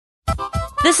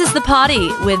This is The Party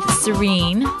with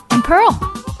Serene and Pearl.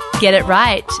 Get it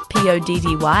right,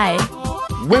 Poddy.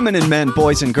 Women and men,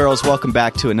 boys and girls, welcome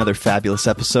back to another fabulous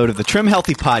episode of the Trim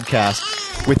Healthy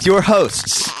Podcast with your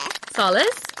hosts,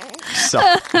 Solace.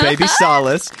 Baby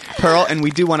Solace, Pearl, and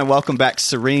we do want to welcome back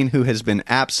Serene, who has been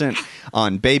absent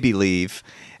on baby leave,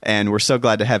 and we're so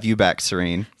glad to have you back,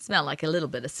 Serene. Smell like a little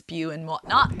bit of spew and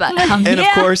whatnot, but and of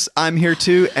course, I'm here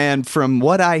too, and from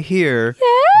what I hear,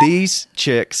 these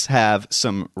chicks have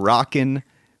some rockin'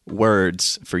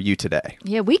 words for you today.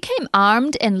 Yeah, we came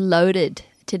armed and loaded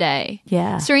today.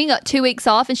 Yeah. Serene got 2 weeks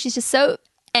off and she's just so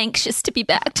anxious to be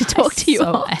back to talk to you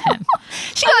all.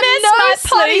 She got no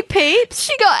sleep. peeps.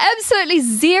 She got absolutely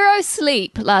zero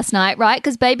sleep last night, right?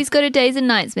 Because baby's got her days and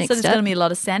nights mixed So there's up. going to be a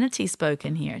lot of sanity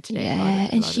spoken here today. Yeah,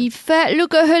 and she fat.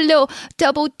 Look at her little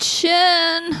double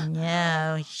chin.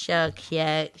 No, so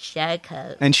cute, so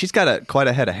cool. And she's got quite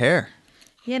a head of hair.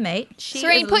 Yeah, mate.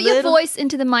 Serene, put your voice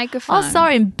into the microphone. Oh,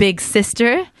 sorry, big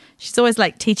sister. She's always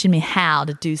like teaching me how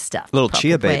to do stuff. Little the proper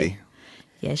chia way. baby.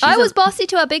 Yeah, she's I was bossy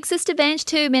to our big sister Vange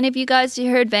too. Many of you guys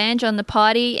heard Vange on the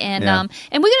party, and Yeah. and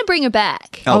we're going to bring her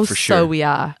back. Oh, for sure. So we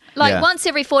are. Like Yeah. once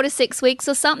every 4 to 6 weeks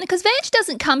or something, because Vange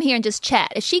doesn't come here and just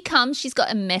chat. If she comes, she's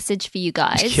got a message for you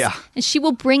guys. Yeah. And she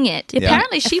will bring it.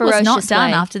 Apparently, a she was not ferocious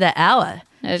done way. after that hour.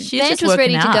 No, She was Vange just was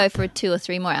ready working to go out. for 2 or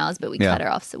 3 more hours, but we Yeah. cut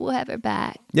her off, so we'll have her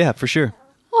back. Yeah, for sure.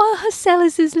 Oh,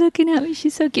 Celis is looking at me.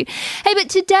 She's so cute. Hey, but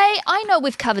today, I know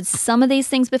we've covered some of these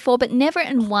things before, but never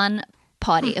in one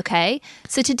party, okay?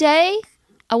 So today,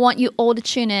 I want you all to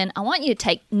tune in. I want you to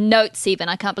take notes even.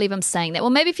 I can't believe I'm saying that. Well,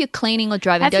 maybe if you're cleaning or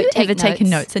driving, Have don't you take ever taken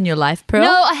notes in your life, Pearl?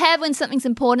 No, I have when something's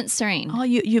important, Serene. Oh,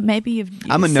 you maybe you've.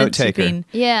 I'm a since note you've taker. been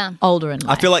Yeah. older in I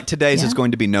life. feel like today's is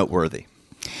going to be noteworthy.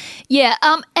 Yeah,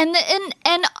 and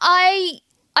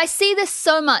I see this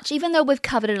so much, even though we've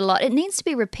covered it a lot. It needs to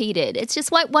be repeated. It's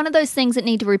just like one of those things that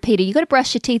need to be repeated. You got to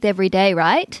brush your teeth every day,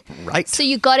 right? Right. So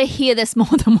you got to hear this more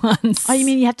than once. Oh, you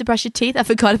mean you have to brush your teeth? I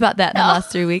forgot about that in the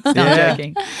last 3 weeks. No, Yeah. I'm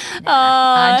joking.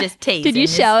 I'm just teasing. Did you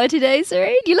shower today,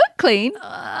 Serene? You look clean.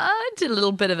 I did a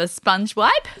little bit of a sponge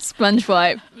wipe. Sponge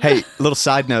wipe. Hey, little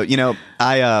side note. You know,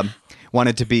 I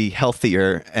wanted to be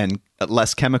healthier and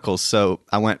less chemicals, so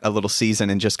I went a little season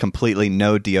and just completely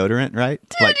no deodorant, right?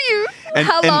 Did you?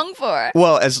 How long for?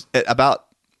 Well, as about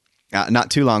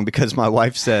not too long, because my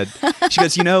wife said, she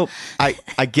goes, you know, I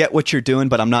get what you're doing,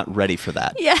 but I'm not ready for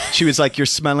that. Yeah. She was like, you're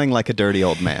smelling like a dirty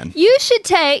old man. You should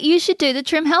do the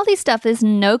Trim Healthy stuff. There's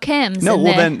no chems No, in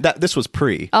well there. then this was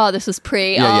pre. Oh, this was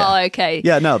pre. Yeah, yeah. Okay.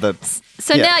 Yeah, no,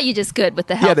 So yeah. now you're just good with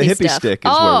the Yeah, healthy the hippie stuff. stick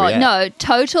is where we're at. No,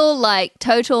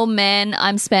 total man.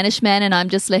 I'm Spanish man, and I'm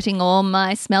just letting all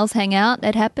my smells hang out.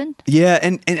 That happened. Yeah,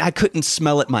 and I couldn't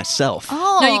smell it myself.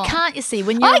 Oh, No, you can't. You see,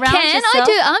 when you're I around can. yourself, I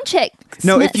do arm check.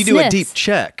 No, if you do a sniffs. deep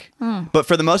check. But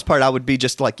for the most part, I would be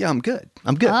just like, yeah, I'm good.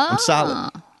 I'm good. I'm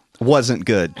solid. Wasn't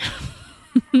good.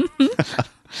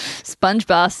 Sponge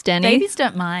bath, Danny. Babies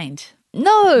don't mind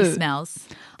No, the smells.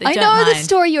 They I don't know the mind.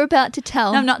 story you're about to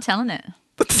tell. No, I'm not telling it.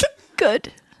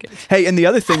 Good. Hey, and the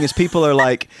other thing is people are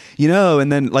like, you know,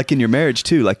 and then like in your marriage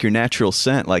too, like your natural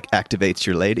scent like activates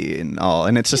your lady and all.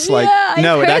 And it's just like, Yeah, I've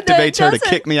no, it heard that activates her to doesn't.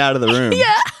 kick me out of the room.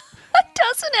 Yeah, it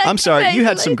doesn't. I'm sorry. activate You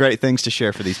had the some lady. great things to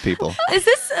share for these people. Was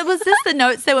this the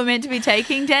notes that we're meant to be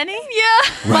taking, Danny?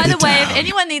 Yeah. By Write the it way, if down.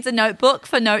 anyone needs a notebook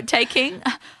for note taking,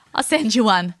 I'll send you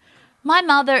one. My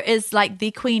mother is like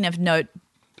the queen of note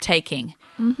taking.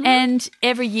 And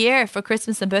every year for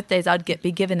Christmas and birthdays, I'd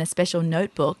be given a special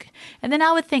notebook. And then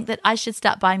I would think that I should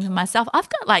start buying them myself. I've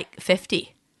got like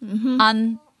 50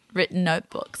 unwritten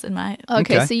notebooks in my...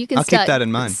 Okay, Okay. so you can I'll keep start that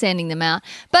in mind. sending them out.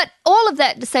 But all of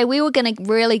that to say, we were going to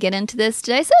really get into this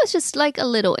today. So it's just like a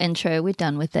little intro. We're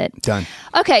done with it. Done.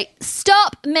 Okay,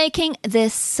 stop making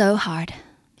this so hard.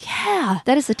 Yeah.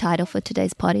 That is the title for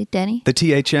today's party, Danny. The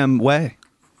THM way.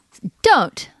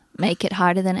 Don't make it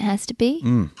harder than it has to be.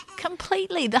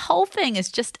 Completely. The whole thing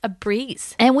is just a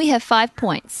breeze. And we have 5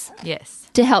 points Yes.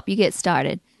 to help you get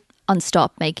started on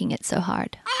stop making it so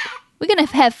hard. We're going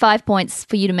to have 5 points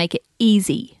for you to make it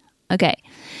easy. Okay.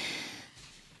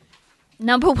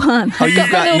 Number 1. Oh,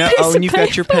 you've got and you've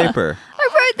got your paper. I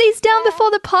wrote these down before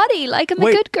the party, like I'm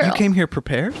a good girl. You came here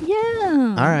prepared?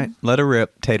 Yeah. All right, let her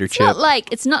rip, tater chip.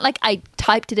 It's not like I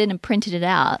typed it in and printed it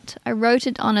out. I wrote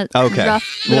it on a Okay.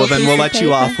 rough Well, little then piece we'll of let you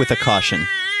paper. off with a caution.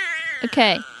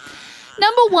 Okay.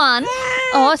 Number 1.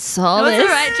 Oh, No, Solace. it's all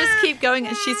right. Just keep going.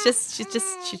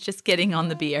 She's just getting on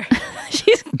the beer.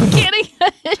 She's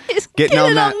Getting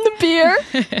on that. the beer.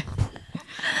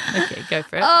 Okay, go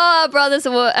for it. Oh, brothers,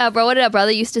 what did our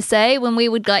brother used to say when we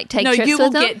would like take No, trips you will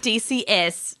with him? get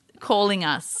DCS calling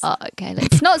us. Oh, okay.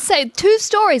 Let's not say 2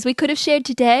 stories we could have shared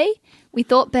today We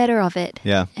thought better of it.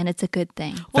 Yeah. And it's a good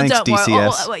thing. Well, Thanks, don't worry.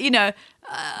 DCS. Well, you know,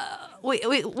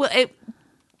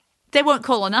 they won't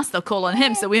call on us; they'll call on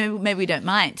him. So maybe we don't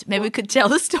mind. Maybe we could tell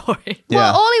the story. Yeah.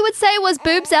 Well, all he would say was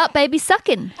boobs out, baby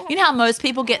sucking. You know how most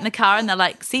people get in the car and they're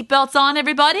like, "Seatbelts on,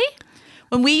 everybody."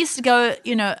 When we used to go,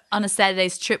 you know, on a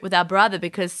Saturday's trip with our brother,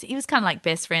 because he was kind of like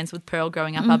best friends with Pearl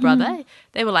growing up, our brother,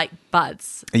 they were like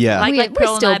buds. Yeah. Like We're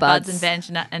Pearl still and I buds buds. and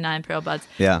Vange and I and Pearl buds.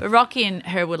 Yeah. But Rocky and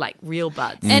her were like real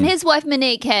buds. And his wife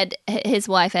Monique had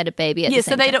a baby at Yeah, the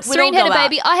so same they time. don't- we'd Serene all had a go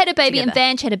baby, out I had a baby, together. and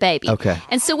Vange had a baby. Okay.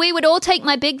 And so we would all take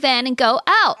my big van and go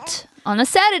out on a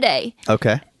Saturday.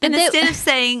 Okay. And they- instead of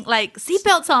saying like,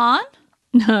 seatbelts on,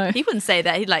 No. he wouldn't say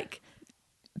that. He'd like,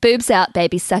 Boobs out,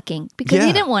 baby sucking. Because Yeah.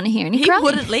 he didn't want to hear any he crying.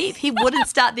 wouldn't leave. He wouldn't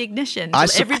start the ignition I until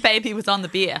sup- every baby was on the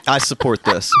beer. I support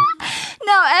this.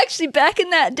 No, actually, back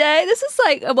in that day, this is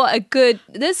like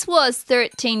this was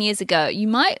 13 years ago.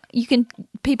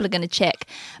 People are going to check.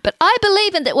 But I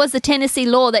believe it was the Tennessee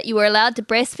law that you were allowed to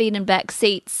breastfeed in back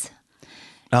seats.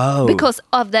 Oh. Because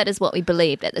of that is what we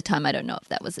believed at the time. I don't know if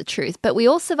that was the truth. But we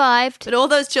all survived. But all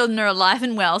those children are alive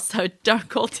and well, so don't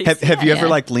call TC. Have you ever Yeah.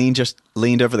 like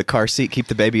leaned over the car seat, keep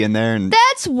the baby in there, and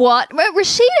That's what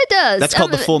Rashida does. That's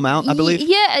called the full mount, I believe?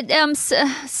 Yeah,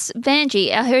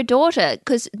 Vanjie, her daughter,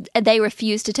 because they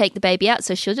refuse to take the baby out,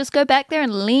 so she'll just go back there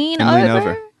and lean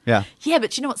over. Yeah. Yeah,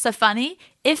 but you know what's so funny?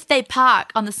 If they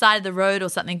park on the side of the road or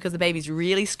something because the baby's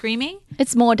really screaming,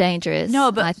 It's more dangerous,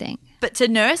 I think. But to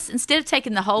nurse, instead of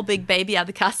taking the whole big baby out of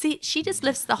the car seat, she just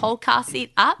lifts the whole car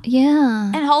seat up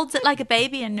Yeah. and holds it like a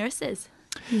baby and nurses.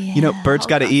 You know, birds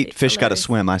got to Oh, eat, that's fish got to hilarious.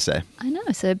 swim, I say. I know.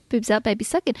 So boobs out, baby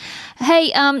sucking.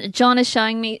 Hey, John is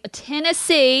showing me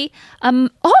Tennessee. Oh,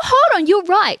 hold on. You're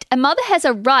right. A mother has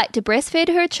a right to breastfeed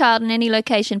her child in any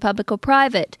location, public or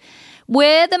private,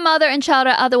 where the mother and child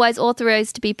are otherwise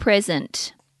authorized to be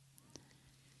present.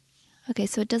 Okay,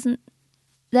 so it doesn't.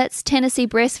 That's Tennessee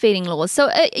breastfeeding laws. So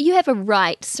you have a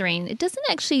right, Serene. It doesn't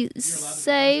actually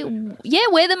say,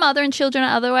 where the mother and children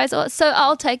are otherwise. So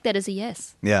I'll take that as a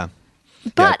yes. Yeah.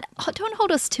 But don't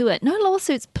hold us to it. No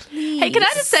lawsuits, please. Hey, can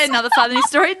I just say another funny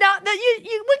story? Now that we're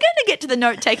going to get to the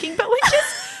note taking, but we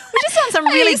just on some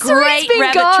really Serene's great been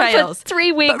rabbit gone for trails.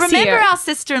 3 weeks But remember here. our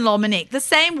sister-in-law Monique, the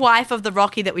same wife of the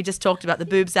Rocky that we just talked about, the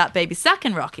boobs out, baby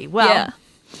sucking Rocky. Well, Yeah.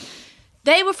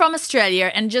 they were from Australia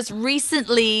and just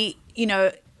recently,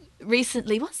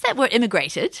 what's that word,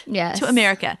 immigrated Yes. to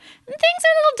America. And things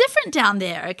are a little different down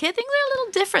there, okay? Things are a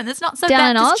little different. It's not so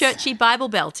Down in Baptist Oz? churchy Bible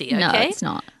belty, okay? No, it's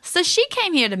not. So she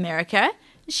came here to America.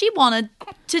 She wanted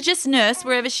to just nurse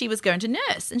wherever she was going to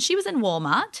nurse. And she was in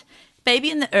Walmart, baby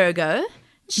in the ergo.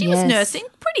 She was Yes. nursing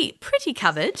pretty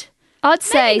covered. I'd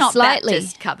say not slightly.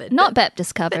 Baptist covered, Not but-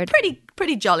 Baptist But covered.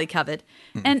 pretty jolly covered.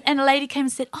 And a lady came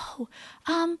and said,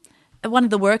 one of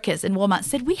the workers in Walmart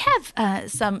said, we have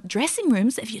some dressing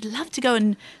rooms if you'd love to go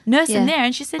and nurse in Yeah. there.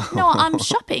 And she said, no, I'm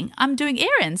shopping. I'm doing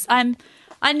errands.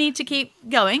 I need to keep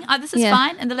going. This is Yeah.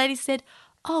 fine. And the lady said,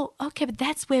 oh, okay, but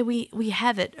that's where we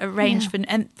have it arranged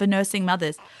for nursing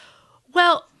mothers.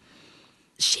 Well,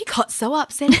 she got so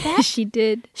upset at that. She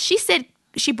did. She said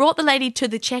she brought the lady to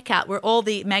the checkout where all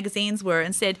the magazines were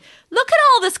and said, look at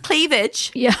all this cleavage.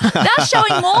 Yeah. They're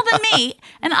showing more than me,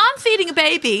 and I'm feeding a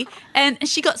baby. And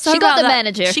she got so She got riled the up.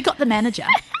 manager. She got the manager.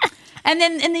 And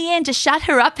then in the end, to shut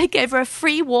her up, he gave her a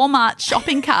free Walmart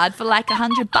shopping card for like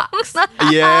 $100.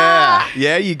 Yeah.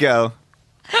 Yeah, you go.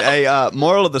 Hey,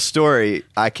 moral of the story,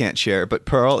 I can't share, but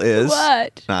Pearl is.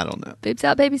 What? I don't know. Boobs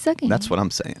out, baby sucking. That's what I'm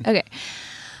saying. Okay.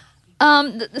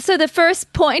 So the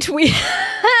first point we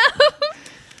have,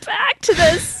 back to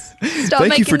this. Stop Thank you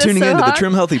making for this tuning so into the hard.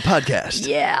 Trim Healthy podcast.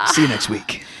 Yeah. See you next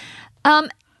week.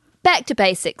 Back to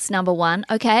basics, number one,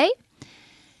 okay?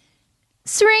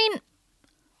 Serene,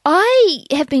 I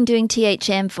have been doing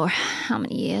THM for how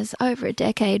many years? Over a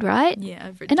decade, right? Yeah,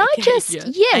 over a And I decade, just, yeah.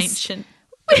 yes. Ancient.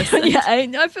 Yeah,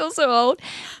 I feel so old.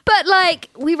 But like,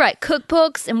 we write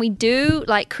cookbooks and we do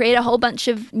like create a whole bunch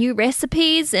of new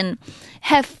recipes and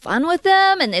have fun with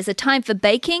them. And there's a time for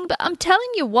baking. But I'm telling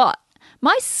you what,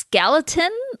 my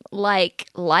skeleton, like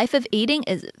life of eating,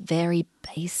 is very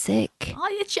basic. Oh,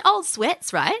 it's your old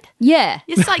sweats, right? Yeah.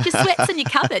 It's like your sweats in your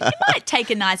cupboard. You might take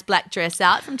a nice black dress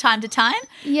out from time to time.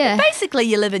 Yeah. But basically,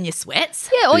 you live in your sweats.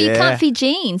 Yeah, or your Yeah. comfy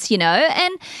jeans,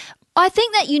 And I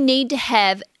think that you need to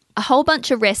have a whole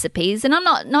bunch of recipes, and I'm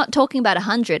not talking about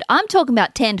 100. I'm talking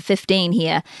about 10 to 15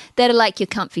 here that are like your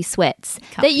comfy sweats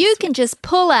that you can just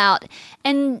pull out,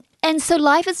 and so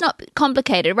life is not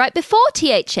complicated, right? Before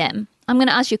THM, I'm going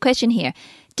to ask you a question here.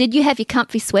 Did you have your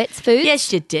comfy sweats food?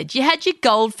 Yes, you did. You had your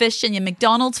goldfish and your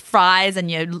McDonald's fries and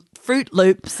your Fruit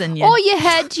Loops and your... Or you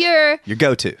had your Your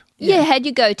go-to. You had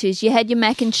your go-tos. You had your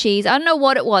mac and cheese. I don't know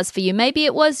what it was for you. Maybe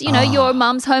it was, your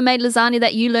mum's homemade lasagna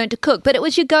that you learned to cook, but it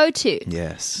was your go-to.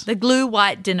 Yes. The glue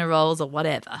white dinner rolls or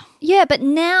whatever. Yeah, but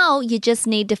now you just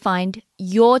need to find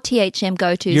your THM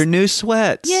go-tos. Your new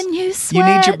sweats. Your new sweats. You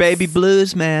need your baby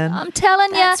blues, man. I'm telling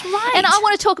you. That's right. And I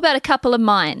want to talk about a couple of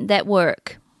mine that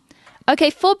work.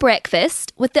 Okay, for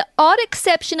breakfast, with the odd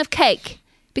exception of cake,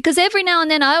 because every now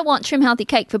and then I want trim healthy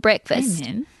cake for breakfast.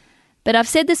 Amen. But I've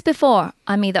said this before,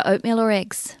 I'm either oatmeal or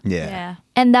eggs. Yeah.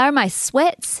 And they're my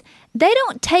sweats. They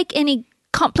don't take any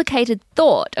complicated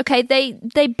thought, okay?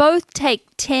 They both take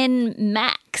 10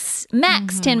 max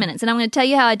 10 minutes. And I'm going to tell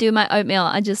you how I do my oatmeal.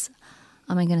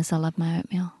 Oh my goodness, I love my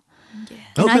oatmeal. And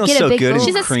I Oatmeal's get a so big good. bowl. It's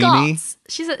She's a creamy. Scots.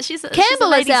 She's a Campbell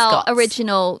is lady our Scots.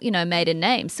 original, maiden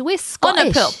name. So we're Oh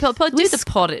Scottish. no, Pearl, do We're the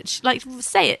pottage. Like,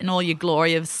 say it in all your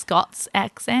glory of Scots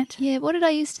accent. Yeah, what did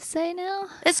I used to say now?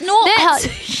 It's not.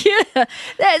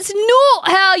 That's not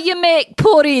how you make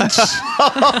porridge.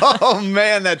 Oh,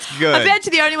 man, that's good. I bet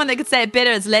you the only one that could say it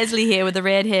better is Leslie here with the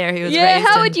red hair who was Yeah, raised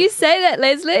how in- would you say that,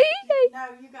 Leslie? No,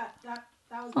 you got that.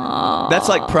 That was That's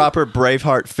like proper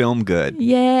Braveheart film good.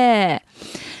 Yeah.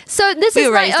 So this We is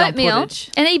were my raised on oatmeal.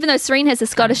 porridge. And even though Serene has a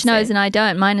Scottish nose and I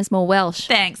don't, mine is more Welsh.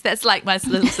 Thanks. That's like my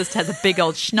little sister has a big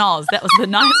old schnoz. That was the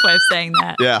nice way of saying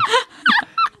that. Yeah.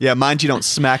 Yeah, mind you don't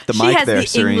smack the She mic has there, the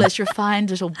Serene. English refined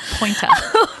little pointer.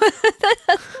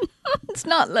 It's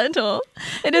not little.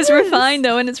 It is refined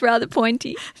though, and it's rather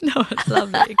pointy. No, it's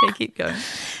lovely. Okay, keep going.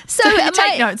 So you my,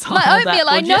 take notes on my all oatmeal, that,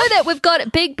 I would know you? that we've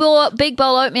got big bowl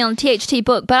oatmeal in THT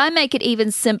book, but I make it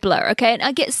even simpler, okay? And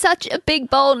I get such a big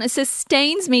bowl and it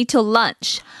sustains me till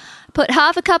lunch. Put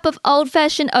half a cup of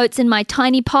old-fashioned oats in my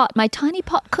tiny pot. My tiny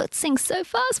pot cooks things so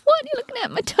fast. What? You're looking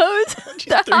at my toes?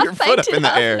 They're Threw your half foot up painted, in the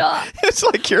half air. not. It's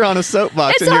like you're on a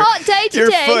soapbox. It's and a your, hot day Your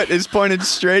today. foot is pointed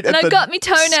straight And at I the got me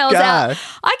toenails sky. out.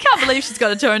 I can't believe she's got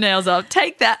her toenails up.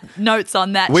 Take that notes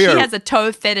on that. We She are- has a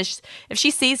toe fetish. If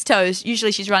she sees toes,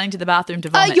 usually she's running to the bathroom to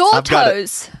vomit. Your I've got a-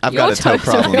 toes. I've Your got a toe toes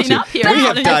have problem been too. up here We and have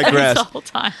on your face digressed. the whole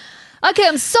time. Okay,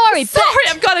 I'm sorry. Sorry,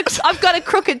 I've got a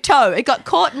crooked toe. It got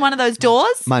caught in one of those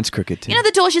doors. Mine's crooked too. You know the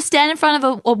doors you stand in front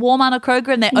of a Walmart or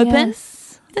Kroger and they open?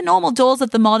 Yes. The normal doors of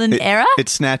the modern era? It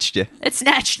snatched you. It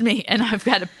snatched me and I've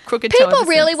had a crooked toe. People ever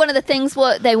really, since. one of the things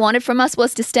what they wanted from us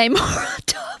was to stay more on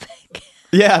topic.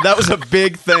 Yeah, that was a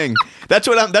big thing. That's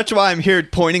why I'm here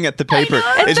pointing at the paper.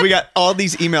 Is we got all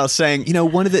these emails saying,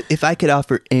 if I could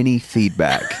offer any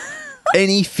feedback,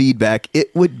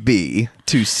 it would be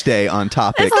to stay on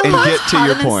topic It's a and lot get to harder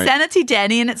your than point. Sanity,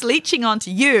 Danny, and it's leaching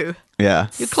onto you. Yeah.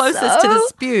 You're closest to the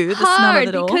spew, the smell hard of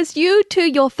it all. because you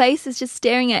two, your face is just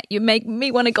staring at you, make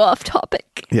me want to go off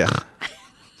topic, Yeah.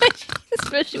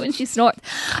 especially when she snorts.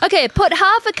 Okay, put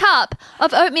half a cup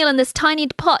of oatmeal in this tiny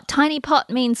pot. Tiny pot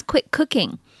means quick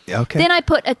cooking. Okay. Then I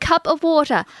put a cup of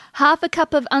water, half a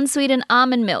cup of unsweetened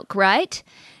almond milk, right?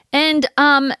 And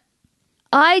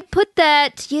I put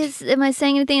that. Yes, am I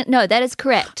saying anything? No, that is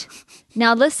correct.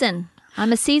 Now listen,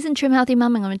 I'm a seasoned trim healthy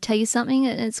mum. I'm going to tell you something,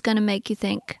 and it's going to make you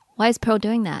think, why is Pearl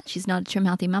doing that? She's not a trim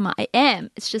healthy mama. I am.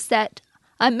 It's just that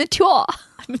I'm mature.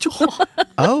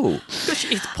 Oh.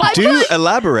 She's Do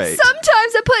elaborate. Sometimes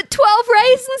I put 12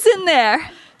 raisins in there.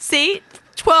 See?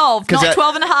 12, 'Cause not that-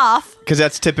 12 and a half. Because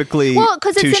that's typically Well,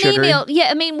 because too it's an sugary. email. Yeah,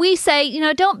 I mean, we say,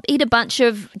 don't eat a bunch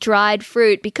of dried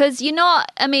fruit because you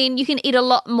can eat a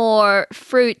lot more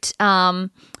fruit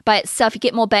by itself. You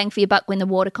get more bang for your buck when the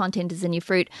water content is in your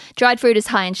fruit. Dried fruit is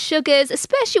high in sugars,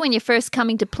 especially when you're first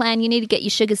coming to plan. You need to get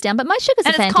your sugars down. But my sugars And are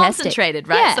it's fantastic. concentrated,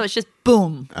 right? Yeah. So it's just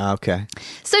boom. Okay.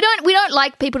 So we don't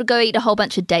like people to go eat a whole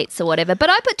bunch of dates or whatever. But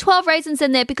I put 12 raisins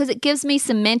in there because it gives me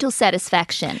some mental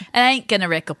satisfaction. It ain't going to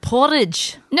wreck a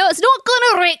porridge. No, it's not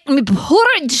gonna wreck me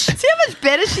porridge. See how much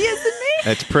better she is than me?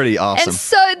 That's pretty awesome. And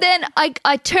so then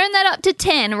I turn that up to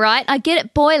 10, right? I get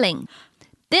it boiling.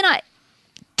 Then I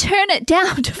turn it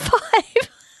down to 5.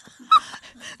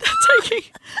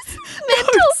 Taking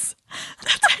notes.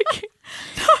 They're taking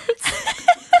notes.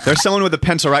 There's someone with a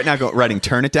pencil right now writing,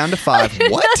 turn it down to 5.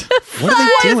 What? What are they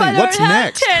What if I doing? don't What's have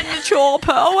next? 10 mature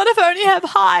Pearl? What if I only have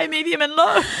high, medium, and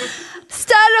low?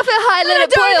 Started off at high, I let it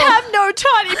don't boil. have no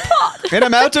tiny pot. And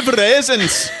I'm out of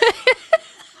raisins.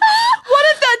 What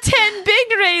if they're 10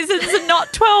 big raisins and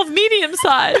not 12 medium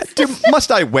sized?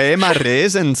 Must I weigh my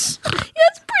raisins?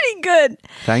 That's pretty good.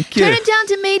 Thank you. Turn it down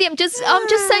to medium. I'm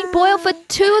just saying boil for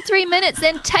 2 or 3 minutes,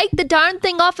 then take the darn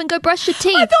thing off and go brush your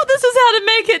teeth. I thought this was how to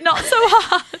make it not so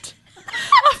hard.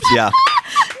 Yeah.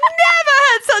 Never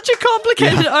had such a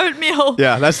complicated oatmeal.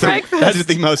 Yeah, that is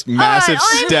the most massive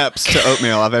I'm- steps to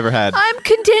oatmeal I've ever had. I'm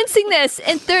condensing this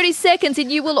in 30 seconds and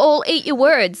you will all eat your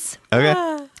words.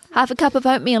 Okay. half a cup of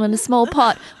oatmeal in a small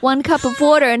pot, 1 cup of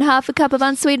water and half a cup of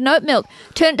unsweetened oat milk.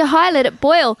 Turn it to high, let it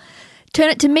boil. Turn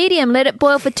it to medium, let it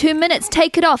boil for 2 minutes.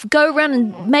 Take it off, go run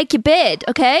and make your bed,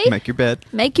 okay? Make your bed.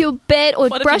 Make your bed or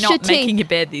What if brush you're your not teeth. making your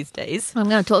bed these days? I'm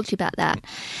going to talk to you about that.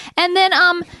 And then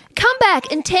come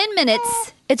back in 10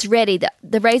 minutes. It's ready.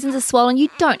 The raisins are swollen. You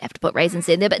don't have to put raisins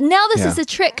in there. But now this is a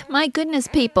trick. My goodness,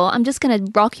 people. I'm just going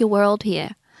to rock your world here.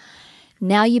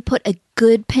 Now you put a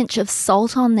good pinch of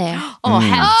salt on there. Oh,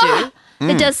 have to.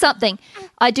 It does something.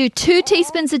 I do 2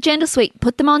 teaspoons of Gentle Sweet.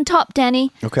 Put them on top,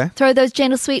 Danny. Okay. Throw those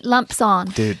Gentle Sweet lumps on.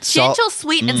 Dude, salt. Gentle,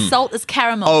 sweet, and salt is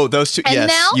caramel. Oh, those two. And Yes,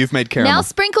 now, you've made caramel. Now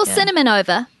sprinkle cinnamon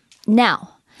over.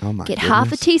 Now, Oh, my get half a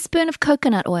goodness. teaspoon of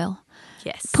coconut oil.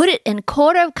 Yes. Put it in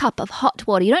 1/4 cup of hot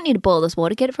water. You don't need to boil this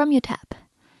water. Get it from your tap.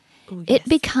 Ooh, It yes.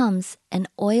 becomes an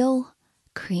oil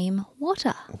cream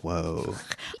water. Whoa.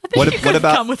 I think What you ab- could what have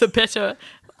about- come with a better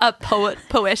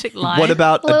poetic line? What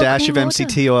about Oil a dash cream of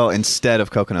MCT oil instead of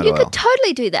coconut You oil? could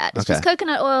totally do that. It's just Okay.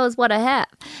 coconut oil is what I have.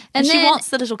 And she then wants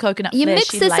the little coconut you flair. mix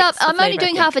She this likes up. the I'm only flavour,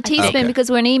 doing I half a think. teaspoon Okay.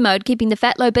 because we're in E mode, keeping the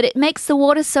fat low, but it makes the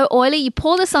water so oily. You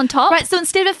pour this on top. Right, so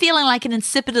instead of feeling like an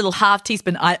insipid little half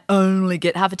teaspoon, I only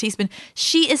get half a teaspoon.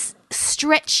 She is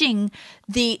stretching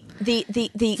the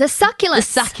succulence.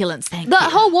 The succulence, thank The you.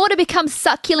 whole water becomes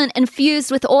succulent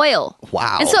infused with oil.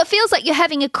 Wow. And so it feels like you're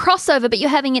having a crossover, but you're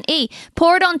having an E.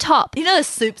 Pour it on top. You know the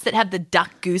soups that have the duck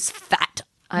goose fat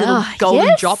little Ah, golden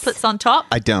yes. droplets on top?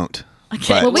 I don't.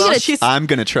 Okay, But Well, we gotta- she's, I'm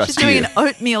going to trust she's doing you. an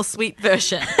oatmeal sweet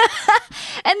version.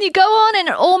 And you go on and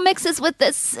it all mixes with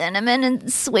the cinnamon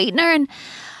and sweetener. And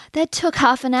that took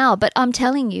half an hour. But I'm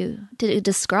telling you to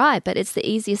describe, but it's the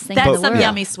easiest thing in That's the some world.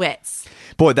 yummy sweats.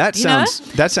 Boy, that You know?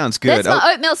 sounds good. That's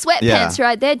my oatmeal sweatpants Yeah.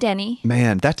 right there, Danny.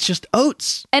 Man, that's just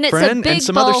oats. And it's a friend, big and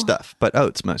some other bowl. stuff, but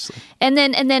oats mostly. And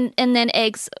then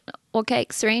eggs or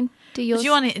cake. Serene, do yours. Do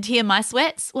you want to hear my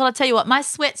sweats? Well, I'll tell you what, my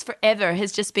sweats forever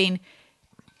has just been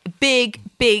big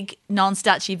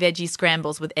non-starchy veggie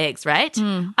scrambles with eggs, right?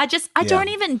 I don't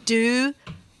even do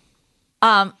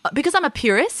because I'm a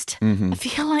purist, I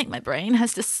feel like my brain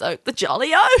has to soak the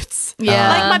jolly oats. Yeah.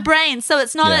 Like my brain. So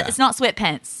it's not Yeah. it's not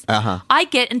sweatpants. Uh-huh. I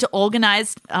get into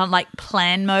organized like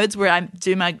plan modes where I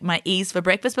do my E's for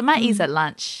breakfast, but my E's at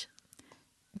lunch.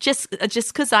 Just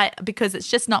because it's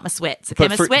just not my sweats. Okay, But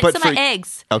my for- sweats but are my for-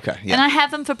 eggs. Okay, yeah. And I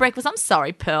have them for breakfast. I'm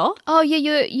sorry, Pearl. Oh,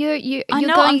 you're I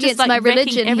know, going I'm just against like my wrecking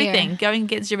religion everything, here. going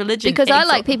against your religion. Because I Eggs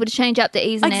like or- people to change up the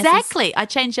E's and S's. Exactly. I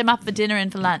change them up for dinner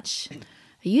and for lunch.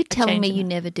 Are you telling me change you them.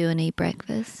 never do an E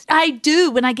breakfast? I do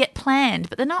when I get planned,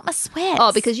 but they're not my sweats.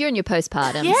 Oh, because you're in your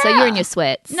postpartum, so Yeah. you're in your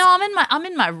sweats. No, I'm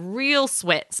in my real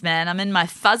sweats, man. I'm in my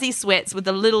fuzzy sweats with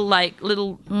the little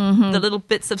the little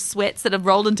bits of sweats that have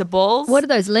rolled into balls. What are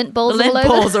those lint the balls lint all over?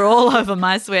 balls are all over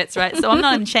my sweats, right? So I'm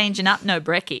not even changing up no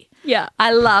brekkie. Yeah.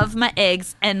 I love my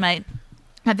eggs and my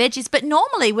veggies, but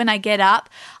normally when I get up,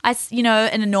 in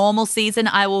a normal season,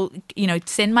 I will,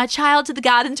 send my child to the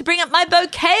garden to bring up my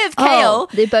bouquet of kale.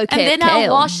 Oh, the bouquet and then of I'll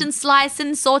kale. wash and slice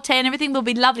and saute and everything will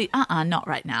be lovely. Not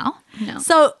right now. No.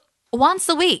 So once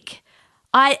a week,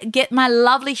 I get my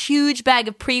lovely huge bag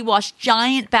of pre-washed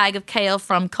giant bag of kale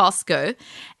from Costco,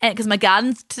 and because my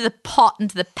garden's to the pot and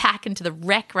to the pack and to the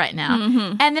wreck right now,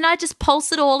 and then I just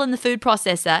pulse it all in the food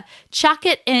processor, chuck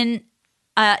it in.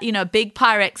 Big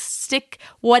Pyrex, stick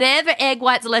whatever egg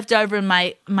whites are left over in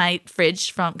my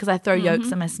fridge from, because I throw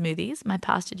yolks in my smoothies, my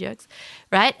pastured yolks,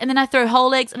 right? And then I throw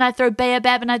whole eggs and I throw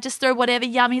baobab and I just throw whatever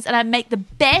yummies and I make the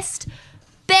best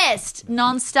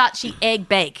non-starchy egg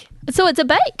bake. So it's a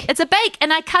bake. It's a bake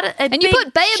and I cut it. And you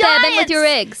put baobab in with your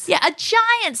eggs. Yeah, a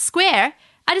giant square.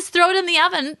 I just throw it in the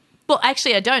oven. Well,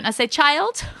 actually, I don't. I say,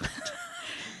 child,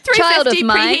 350 Child of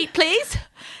mine. preheat, please,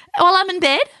 while I'm in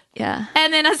bed. Yeah.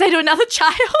 And then I say to another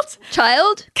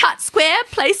Child? cut square,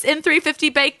 place in 350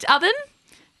 baked oven,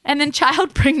 and then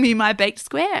child, bring me my baked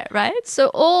square, right?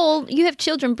 So you have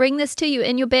children bring this to you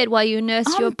in your bed while you nurse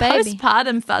your I'm baby.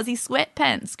 postpartum fuzzy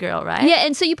sweatpants girl, right? Yeah,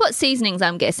 and so you put seasonings,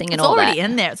 I'm guessing, and it's all already that.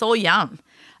 in there. It's all yum.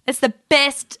 It's the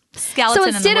best skeleton So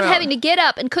in the instead of world. having to get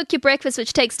up and cook your breakfast,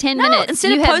 which takes 10 No, minutes,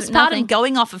 instead you of have postpartum nothing.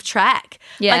 going off of track,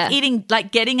 Yeah.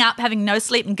 getting up, having no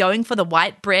sleep, and going for the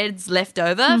white breads left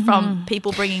over from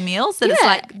people bringing meals that is Yeah.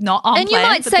 like not on And you plan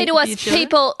might for say to for us, your children.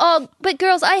 people, oh, but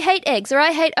girls, I hate eggs or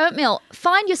I hate oatmeal.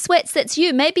 Find your sweats that's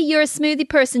you. Maybe you're a smoothie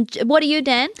person. What are you,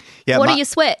 Dan? Yeah, what my- are your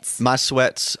sweats? My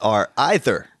sweats are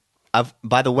either.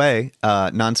 By the way,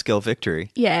 non-skill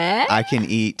victory. Yeah. I can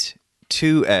eat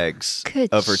 2 eggs Good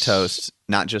over toast,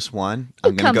 not just one.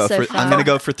 I'm come gonna go so for. far. I'm gonna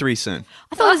go for 3 soon.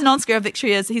 I thought his non-scare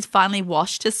victory is he's finally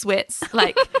washed his sweats.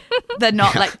 Like they're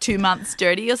not like 2 months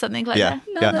dirty or something like Yeah, that.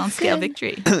 No, yeah. Non-scale good.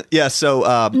 victory. Yeah. So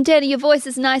And Danny, your voice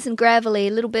is nice and gravelly,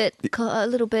 a little bit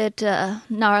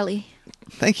gnarly.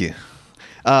 thank you.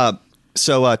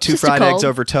 So 2 Just a fried eggs cold.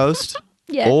 over toast,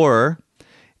 Yeah. or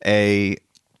a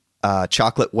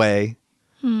chocolate whey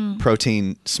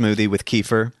protein smoothie with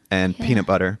kefir and peanut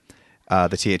butter.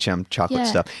 The THM chocolate Yeah.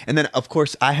 stuff. And then, of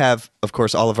course, I have,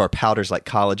 all of our powders like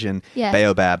collagen, Yeah.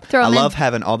 Baobab. Throw I 'em in. love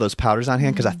having all those powders on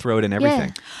hand because I throw it in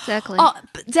everything. Yeah, exactly. Oh,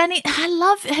 but Danny, I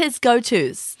love his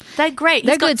go-tos. They're great.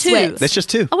 They're He's got good 2. sweats. That's just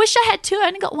 2. I wish I had 2. I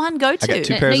only got 1 go-to. I got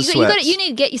 2 No, pairs of sweats. you need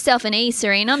to get yourself an E,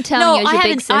 Serena. I'm telling No, you, as I your big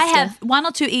haven't. sister. I have 1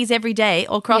 or 2 E's every day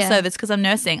or crossovers because I'm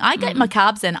nursing. I get my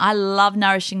carbs in. I love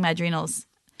nourishing my adrenals.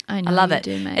 I know I love you it.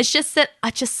 do, mate. It's just that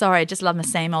I just love my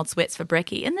same old sweats for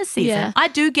brekkie. In this season, Yeah. I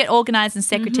do get organized and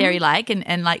secretary-like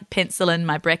and like pencil in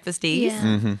my breakfast E's.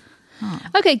 Yeah.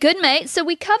 Okay, good, mate. So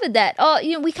we covered that. Oh,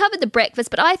 we covered the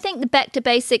breakfast, but I think the back to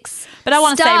basics. But I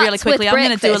want to say really starts with quickly, I'm going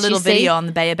to do a breakfast, little you see. video on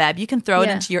the Baobab. You can throw it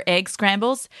Yeah. into your egg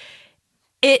scrambles.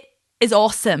 It is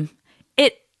awesome.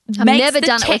 It I've makes never the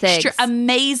done it with texture eggs.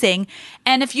 amazing.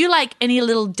 And if you like any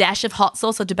little dash of hot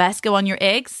sauce or Tabasco on your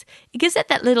eggs, it gives it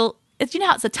that little. You know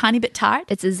how it's a tiny bit tart?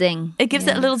 It's a zing. It gives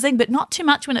it a little zing, but not too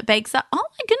much when it bakes up. Oh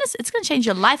my goodness, it's going to change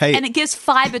your life. Hey. And it gives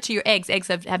fiber to your eggs. Eggs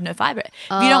have no fiber.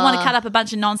 If you don't want to cut up a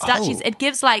bunch of non-starchies, Oh. it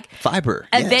gives like Fiber,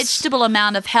 a yes. vegetable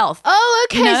amount of health. Oh,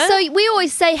 okay. You know? So we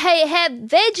always say, hey, have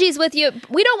veggies with you.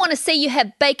 We don't want to see you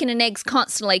have bacon and eggs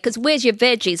constantly because where's your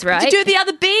veggies, right? To do the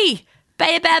other B.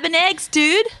 Baobab and eggs,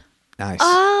 dude. Nice.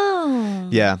 Oh.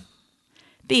 Yeah.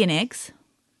 B and eggs.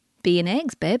 Bee and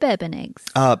eggs, baobab and eggs.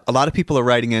 A lot of people are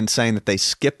writing in saying that they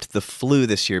skipped the flu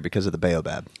this year because of the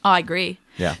Baobab. I agree.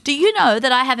 Yeah. Do you know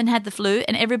that I haven't had the flu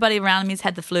and everybody around me has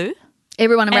had the flu?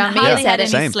 Everyone around And me hardly has had had it.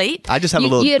 any Same. sleep. I just have You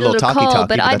a had a little talkie, cold,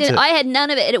 but I that's didn't. it. I had none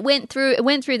of it. It went through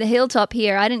the hilltop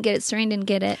here. I didn't get it. Serene didn't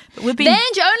get it. we've been-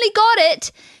 Vange only got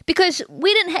it because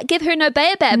we didn't give her no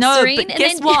baobab. No, Serene, but and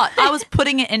guess then, what? I was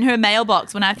putting it in her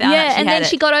mailbox when I found out Yeah, she and had then it.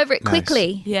 she got over it Nice.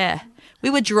 quickly. Yeah. We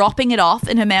were dropping it off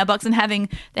in her mailbox and having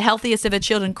the healthiest of her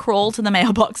children crawl to the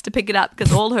mailbox to pick it up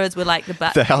because all hers were like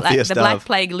the healthiest black of.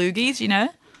 plague loogies, you know?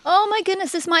 Oh my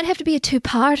goodness, this might have to be a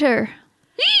two-parter.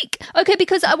 Eek. Okay,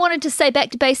 because I wanted to say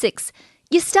back to basics.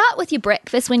 You start with your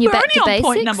breakfast when you're We're back to only on basics.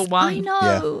 point number 1. I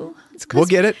know. It's 'cause- We'll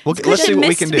get it. Let's see what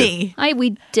we can do. Me.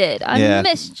 We did. I Yeah.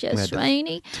 missed you, We had to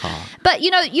Swaney. talk. But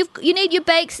you need your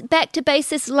back to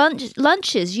basics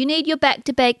lunches. You need your back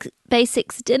to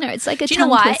basics dinner. It's like a Do you know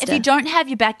tongue why? twister. If you don't have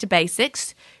your back to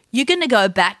basics, you're going to go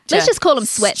back to Let's just call them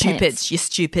sweatpants. Stupids, you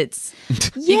stupids.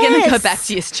 You're going to go Yes. back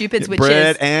to your stupids, which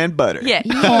Bread is and butter. yeah,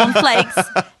 cornflakes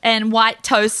and white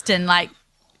toast and like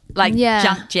Yeah.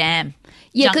 junk jam.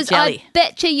 Yeah, junk because jelly. I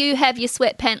bet you have your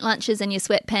sweatpant lunches and your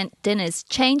sweatpant dinners.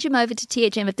 Change them over to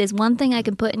THM. If there's one thing I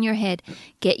can put in your head,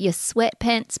 get your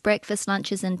sweatpants breakfast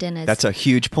lunches and dinners. That's a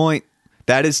huge point.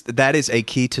 That is a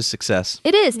key to success.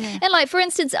 It is. And like, for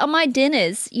instance, on my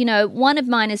dinners, one of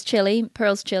mine is chili,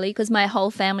 Pearl's chili, because my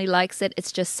whole family likes it.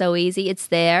 It's just so easy. It's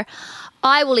there.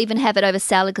 I will even have it over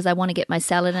salad because I want to get my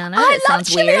salad on it. I That love sounds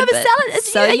chili weird, over but salad.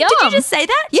 it's so Did yum. you just say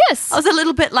that? Yes. I was a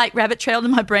little bit like rabbit trailed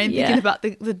in my brain Yeah. thinking about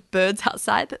the birds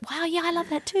outside. But wow, yeah, I love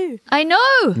that too. I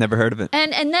know. Never heard of it.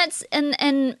 And that's and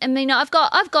I mean I've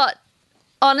got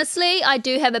honestly I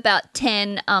do have about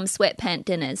 10 sweatpant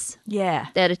dinners Yeah.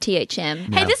 that are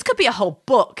THM. Hey, this could be a whole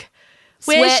book.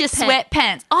 Where's your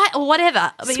sweatpants? Or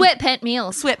whatever. I mean, Sweatpant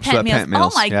meals. Sweatpant meals.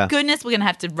 meals, Oh my yeah. goodness, we're going to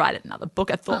have to write another book.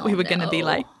 I thought we were going to be no.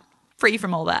 like free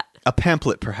from all that. A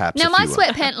pamphlet, perhaps. Now if my you will.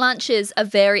 sweatpant lunches are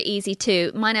very easy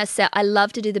too. Mine are I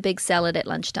love to do the big salad at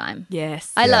lunchtime.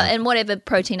 Yes. I love Yeah. and whatever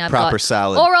protein I've Proper got.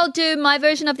 salad. Or I'll do my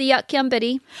version of the Yuck Yum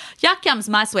Biddy. Yuck Yum's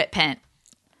my sweatpant.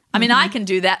 I mean, I can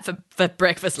do that for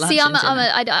breakfast, lunch, See, and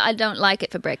dinner. I don't like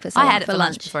it for breakfast. I want had it for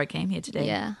lunch before I came here today.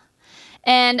 Yeah.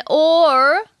 And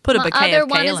or Put a my bouquet other of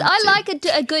one kale is in it I too. like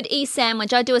a good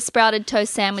sandwich. I do a sprouted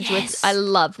toast sandwich with. I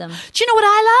love them. Do you know what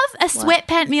I love? A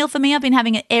sweatpant meal for me. I've been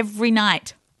having it every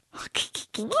night.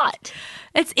 What?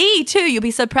 It's E too. You'll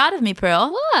be so proud of me,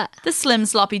 Pearl. What? The slim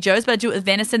sloppy joes, but I do it with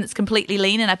venison that's completely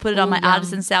lean, and I put it on my yum.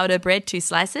 artisan sourdough bread, 2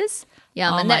 slices.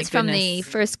 Yum, Oh and my that's from the goodness.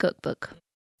 first cookbook.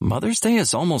 Mother's Day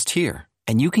is almost here,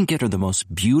 and you can get her the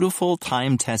most beautiful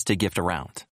time-tested gift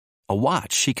around. A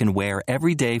watch she can wear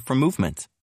every day for Movement.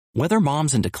 Whether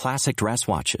mom's into classic dress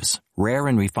watches, rare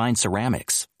and refined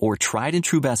ceramics, or tried and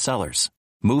true bestsellers,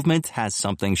 Movement has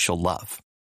something she'll love.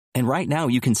 And right now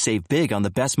you can save big on the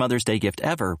best Mother's Day gift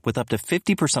ever with up to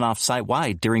 50% off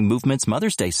site-wide during Movement's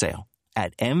Mother's Day sale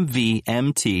at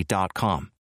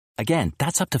MVMT.com. Again,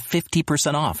 that's up to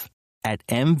 50% off at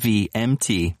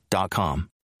mvmt.com.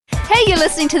 Hey, you're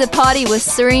listening to The Party with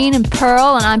Serene and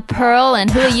Pearl, and I'm Pearl, and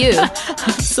who are you?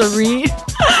 Serene.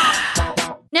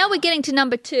 Now we're getting to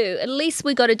number 2. At least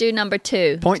we got to do number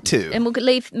 2. Point 2. And we'll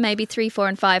leave maybe 3, 4,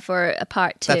 and 5 for a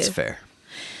part 2. That's fair.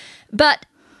 But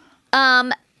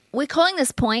we're calling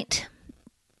this point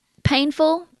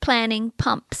painful planning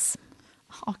pumps.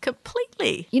 Oh,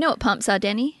 completely. You know what pumps are,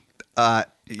 Danny?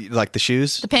 Like the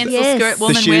shoes? The pencil Yes. skirt The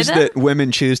woman shoes wear them. that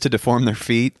women choose to deform their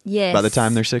feet Yes. by the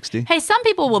time they're 60. Hey, some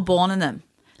people were born in them.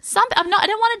 I don't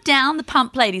want to down the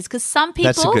pump ladies because some people.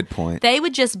 That's a good point. They were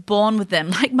just born with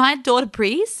them. Like my daughter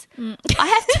Breeze,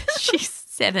 she's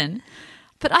 7,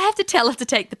 but I have to tell her to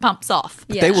take the pumps off.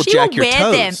 Yeah. They will She jack will your wear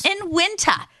toes. them in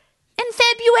winter, in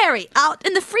February, out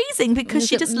in the freezing because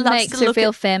she just loves makes to her look feel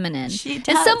at, feminine. She And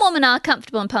does. some women are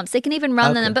comfortable in pumps. They can even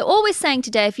run in Okay. them. But all we're saying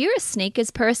today, if you're a sneakers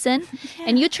person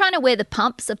and you're trying to wear the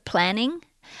pumps of planning,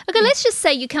 okay, let's just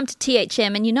say you come to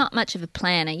THM and you're not much of a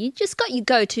planner. You just got your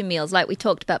go-to meals like we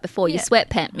talked about before, your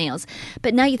sweatpant meals.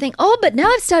 But now you think, but now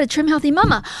I've started Trim Healthy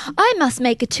Mama. I must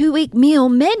make a 2-week meal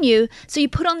menu. So you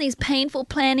put on these painful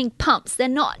planning pumps. They're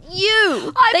not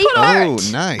you. They hurt. Oh,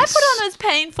 nice. I put on those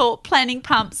painful planning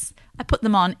pumps. I put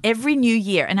them on every new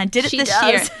year, and I did it She this does.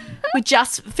 year. We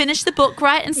just finished the book,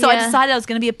 right? And so I Yeah. decided I was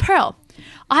going to be a Pearl.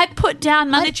 I put down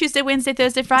Monday, Tuesday, Wednesday,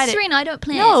 Thursday, Friday. Serena, I don't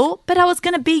plan. No, but I was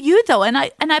going to be you though, and I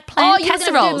planned you're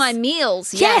casseroles. going to do my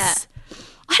meals. Yeah. Yes.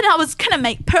 And I was going to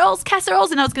make Pearl's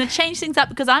casseroles, and I was going to change things up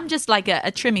because I'm just like a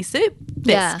trimmy soup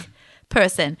Yeah. bisque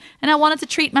person, and I wanted to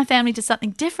treat my family to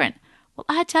something different. Well,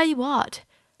 I tell you what.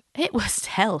 It was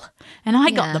hell. And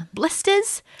I got Yeah. the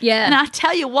blisters. Yeah. And I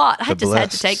tell you what, I The just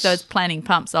had to blists. take those planning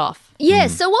pumps off. Yeah,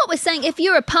 so what we're saying, if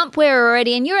you're a pump wearer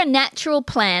already and you're a natural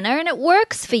planner and it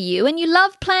works for you and you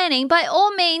love planning, by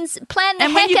all means, plan the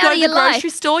And when heck you out go of to your the grocery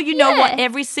life. store, you know what Yeah.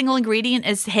 every single ingredient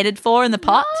is headed for in the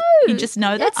pot. No, You just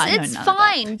know that. I know It's none of that.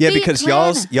 fine. Yeah, Be a because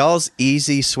planner. y'all's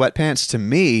easy sweatpants to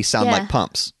me sound Yeah. like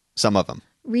pumps. Some of them.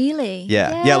 Really?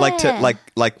 Yeah. Like Serena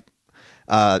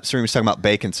was talking about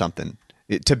baking something.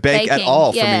 To bake at Baking,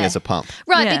 all for yeah. me is a pump.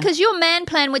 Right, Yeah. because your man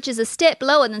plan, which is a step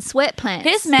lower than sweat plans.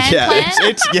 His man Yeah, plan.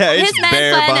 it's His man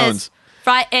bare plan bones. is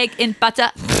fry egg in butter,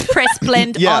 press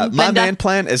blend Yeah, on my blender. man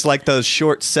plan is like those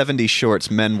short 70s shorts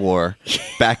men wore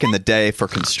back in the day for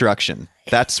construction.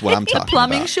 That's what I'm talking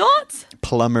Plumbing about. shorts.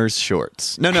 Plumber's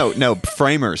shorts. No,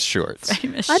 framers shorts.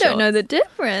 I don't know the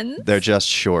difference. They're just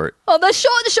short. Oh, the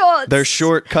short shorts. They're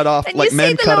short, cut off, And like you men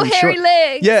see the cut little them hairy short.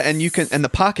 legs. Yeah, and the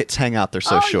pockets hang out. They're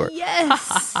so Oh, short.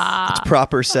 yes. It's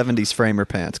proper 70s framer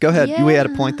pants. Go ahead. We had a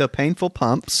Yeah. point though. Painful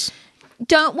pumps.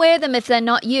 Don't wear them if they're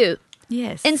not you.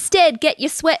 Yes. Instead, get your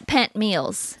sweatpant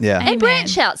meals. Yeah. And Amen.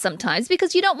 branch out sometimes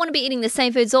because you don't want to be eating the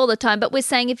same foods all the time. But we're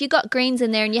saying if you've got greens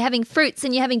in there and you're having fruits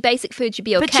and you're having basic foods, you'd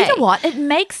be okay. But you know what? It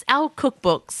makes our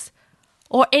cookbooks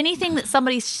or anything that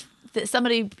somebody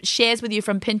shares with you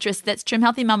from Pinterest that's Trim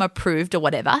Healthy Mum approved or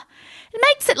whatever. It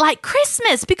makes it like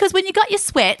Christmas because when you got your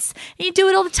sweats and you do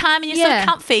it all the time and you're Yeah.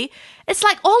 so comfy, it's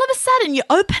like all of a sudden you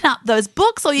open up those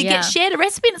books or you Yeah. get shared a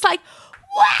recipe and it's like,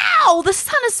 wow, the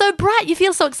sun is so bright. You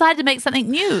feel so excited to make something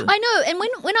new. I know. And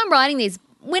when I'm writing these,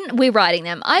 when we're writing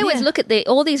them, I always Yeah. look at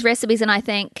all these recipes and I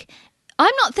think,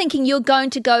 I'm not thinking you're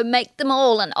going to go make them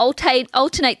all and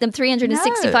alternate them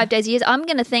 365 days a year.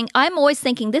 I'm always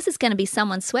thinking this is going to be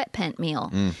someone's sweatpant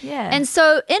meal. Yeah. And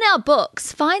so in our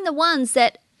books, find the ones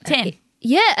that 10.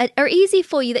 are easy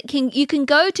for you that you can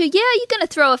go to. Yeah, you're going to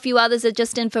throw a few others that are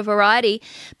just in for variety,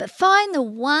 but find the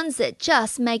ones that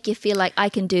just make you feel like I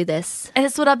can do this. And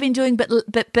that's what I've been doing,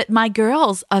 but my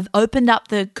girls, I've opened up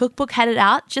the cookbook, had it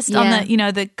out just on Yeah.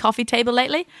 the coffee table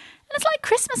lately, and it's like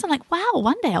Christmas. I'm like, wow,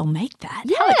 one day I'll make that.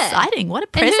 How Yeah. exciting! What a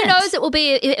And present! who knows?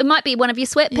 It might be one of your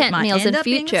sweatpant Might meals end in up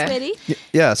being future. sweaty.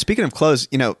 Yeah. Speaking of clothes,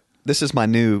 this is my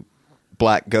new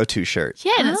black go-to shirt.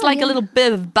 Yeah, and it's like a little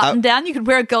bit of button down. You could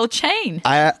wear a gold chain.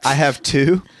 I have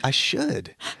two. I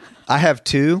should. I have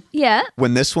two. Yeah.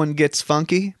 When this one gets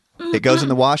funky, it goes in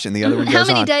the wash, and the other one goes How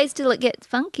many on. days till it gets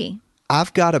funky?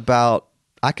 I've got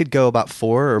I could go about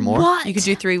 4 or more. What? You could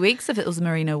do 3 weeks if it was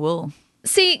merino wool.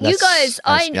 See, you That's- guys,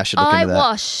 I should look I into that.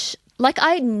 wash. Like,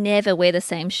 I never wear the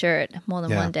same shirt more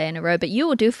than Yeah. one day in a row, but you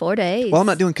will do 4 days. Well, I'm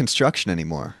not doing construction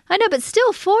anymore. I know, but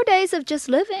still 4 days of just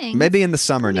living. Maybe in the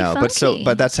summer It'll be now, funky.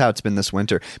 but that's how it's been this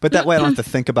winter. But that way I don't have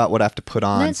to think about what I have to put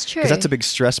on. That's true. Because that's a big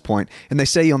stress point. And they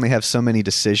say you only have so many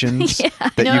decisions Yeah,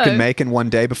 I that you know. can make in one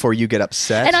day before you get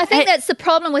upset. And I think that's the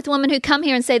problem with women who come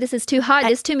here and say this is too hard.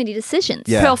 There's too many decisions.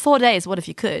 Yeah. Pearl, 4 days. What if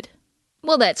you could?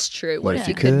 Well, that's true. What if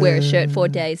you could wear a shirt 4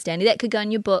 days, Danny? That could go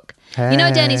in your book. You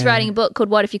know, Danny's writing a book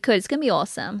called What If You Could. It's going to be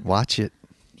awesome. Watch it.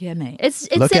 Yeah, mate. It's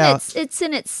Look in out.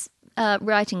 its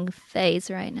writing phase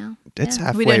right now. It's Yeah.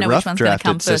 halfway We don't know rough which one's going to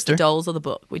come drafted, first, sister. the dolls or the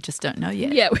book. We just don't know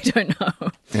yet. Yeah, we don't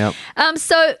know. Yep.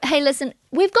 So, hey, listen,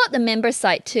 we've got the member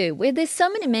site too, where there's so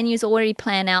many menus already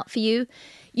planned out for you.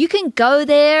 You can go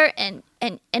there, and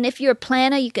if you're a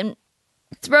planner, you can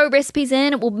throw recipes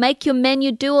in. It will make your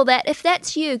menu, do all that. If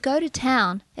that's you, go to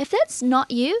town. If that's not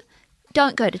you,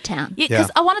 don't go to town. Yeah, because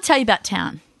Yeah. I want to tell you about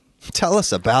town. Tell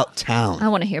us about town. I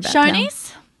want to hear about town.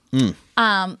 Shoney's.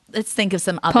 Let's think of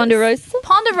some others. Ponderosa?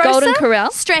 Ponderosa. Golden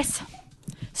Corral?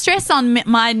 Stress on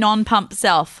my non-pump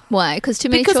self. Why? Because too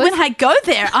many Because choices? when I go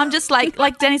there, I'm just like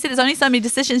Danny said, there's only so many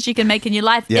decisions you can make in your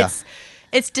life. Yeah.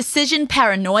 It's decision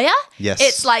paranoia. Yes.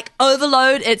 It's like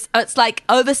overload. It's like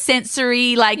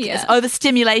oversensory, like Yeah. it's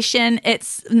overstimulation.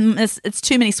 It's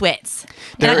too many sweats.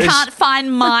 And There I is- can't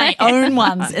find my own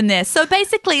ones in there. So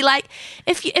basically, like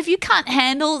if you can't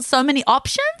handle so many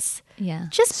options, Yeah.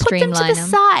 just put them to Streamline the 'em.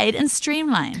 side and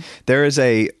streamline. There is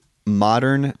a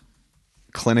modern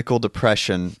clinical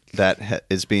depression that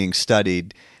is being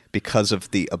studied because of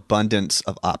the abundance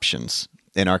of options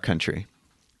in our country.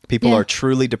 People Yeah. are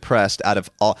truly depressed out of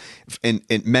all in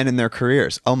men in their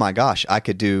careers. Oh my gosh, I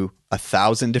could do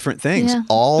 1,000 different things, Yeah.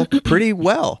 all pretty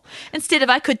well. Instead of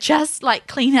I could just like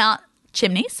clean out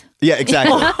chimneys. Yeah,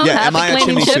 exactly. Yeah, am Happy I a cleaning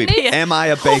chimney sweep? chimneys? Am I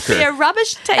a Be baker? a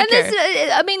rubbish taker.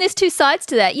 And there's two sides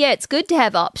to that. Yeah, it's good to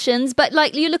have options, but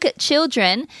like you look at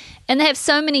children and they have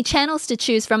so many channels to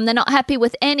choose from, they're not happy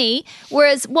with any.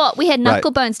 Whereas we had Right.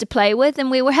 Knucklebones to play with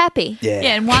and we were happy. yeah,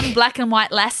 and one black and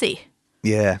white lassie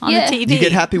Yeah. on Yeah. the TV. You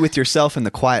get happy with yourself in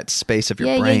the quiet space of your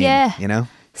Yeah, yeah, brain, yeah. you know?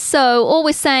 So all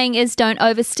we're saying is don't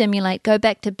overstimulate, go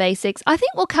back to basics. I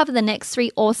think we'll cover the next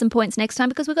 3 awesome points next time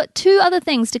because we've got 2 other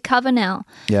things to cover now.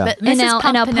 Yeah. But In Mrs. our-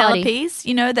 in our Pump party. Penelopes,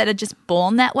 you know, that are just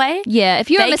born that way. Yeah, if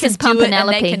you're they a can Mrs. do it and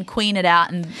Pumpenelope. they can queen it out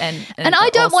and And I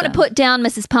don't want to awesome. put down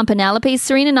Mrs. Pumpenelope.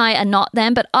 Serena and I are not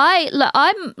them, but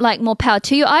I'm like more power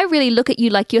to you. I really look at you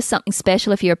like you're something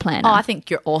special if you're a planner. Oh, I think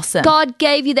you're awesome. God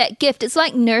gave you that gift. It's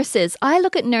like nurses. I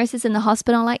look at nurses in the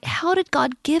hospital like, how did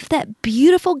God give that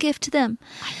beautiful gift to them?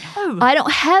 know. I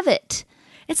don't have it.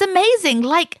 It's amazing.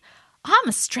 Like, I'm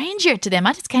a stranger to them.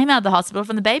 I just came out of the hospital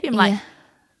from the baby. I'm Yeah.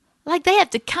 like they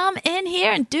have to come in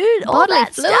here and do all Bodily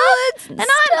that fluids stuff. and And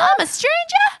I'm a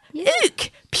stranger. Yeah. Ook,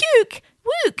 puke,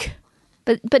 wook.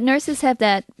 But nurses have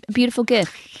that beautiful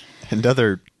gift. And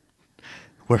other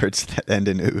words that end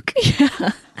in ook.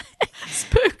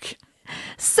 Spook.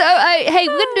 So, hey,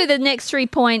 we're going to do the next 3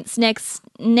 points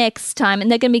next time, and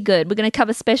they're going to be good. We're going to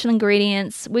cover special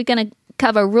ingredients. We're going to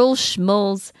cover rules,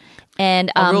 schmools,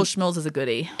 and Real schmools is a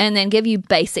goodie. and then give you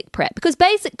basic prep because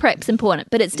basic prep's important,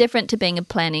 but it's different to being a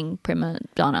planning prima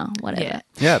donna, whatever. Yeah.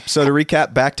 Yeah. So to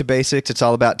recap, back to basics. It's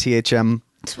all about THM.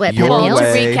 Sweat Your panels.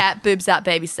 Well, to way. recap, boobs out,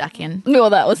 baby sucking. Well,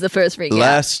 that was the first recap.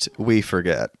 Lest we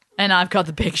forget. And I've got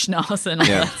the big schnoz and all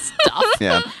Yeah. that stuff.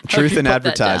 Yeah. Truth you in put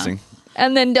that down. advertising.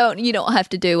 And then you don't have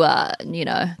to do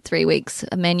 3 weeks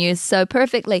of menus so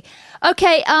perfectly.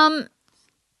 Okay,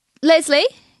 Leslie,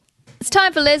 it's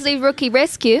time for Leslie Rookie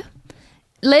Rescue.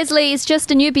 Leslie is just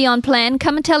a newbie on plan.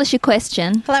 Come and tell us your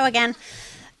question. Hello again.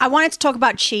 I wanted to talk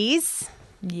about cheese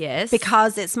Yes.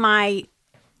 because it's I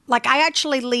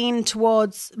actually lean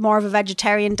towards more of a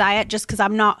vegetarian diet just because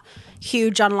I'm not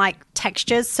huge on like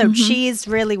textures. So cheese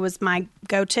really was my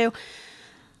go-to.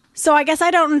 So I guess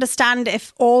I don't understand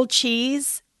if all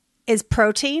cheese is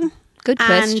protein. Good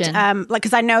question. And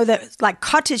because I know that like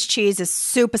cottage cheese is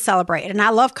super celebrated, and I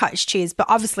love cottage cheese, but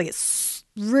obviously it's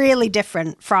really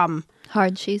different from.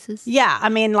 Hard cheeses. Yeah, I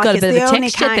mean, like Got a it's bit the of a only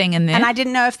texture kind, thing in there. and I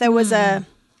didn't know if there was a,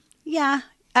 yeah.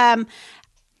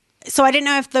 So I didn't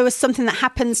know if there was something that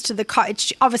happens to the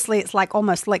cottage. Obviously, it's like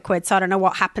almost liquid, so I don't know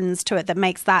what happens to it that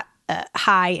makes that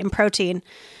high in protein.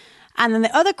 And then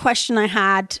the other question I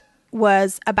had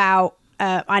was about.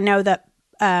 I know that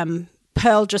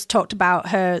Pearl just talked about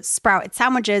her sprouted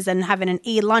sandwiches and having an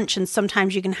lunch, and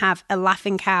sometimes you can have a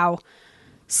Laughing Cow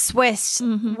Swiss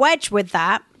wedge with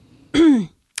that.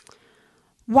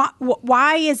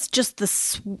 Why is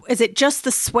is it just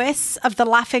the Swiss of the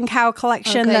Laughing Cow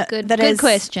collection Okay, that good is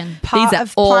question. part These are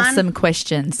of plan? awesome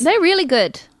questions. They're really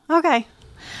good. Okay.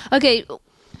 Okay,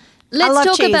 let's love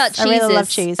talk cheese. about cheeses. I really love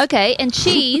cheese. Okay, and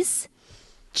cheese.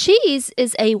 Cheese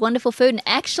is a wonderful food, and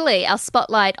actually, our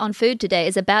spotlight on food today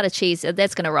is about a cheese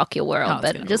that's going to rock your world. Oh, it's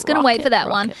but gonna I'm just going to rock wait it, for that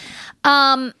rock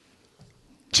one.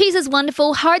 Cheese is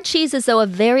wonderful. Hard cheeses, though, are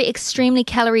very extremely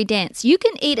calorie dense. You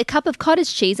can eat a cup of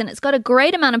cottage cheese, and it's got a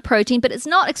great amount of protein, but it's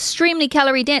not extremely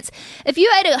calorie dense. If you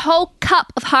ate a whole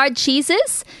cup of hard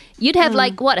cheeses, you'd have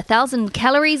 1,000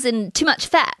 calories and too much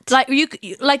fat. Like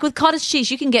with cottage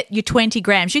cheese, you can get your 20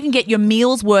 grams. You can get your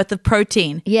meal's worth of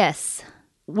protein Yes.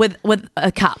 with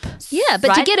a cup. Yeah, but to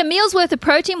right? get a meal's worth of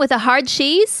protein with a hard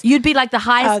cheese, You'd be like the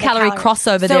highest Oh, the calorie calories.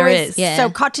 crossover So there is. Yeah. So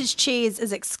cottage cheese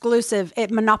is exclusive.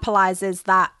 It monopolizes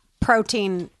that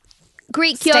protein.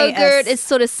 Greek Status. yogurt is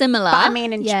sort of similar. But I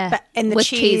mean, but in the with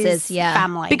cheese cheeses,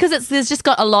 family. Because there's just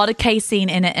got a lot of casein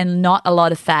in it and not a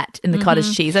lot of fat in the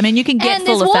cottage cheese. I mean, you can get and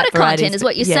full there's of water fat varieties, content, is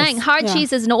what you're but yes. saying. Hard Yeah.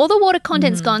 cheeses and all the water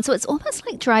content's gone, so it's almost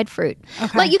like dried fruit.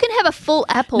 Okay. Like you can have a full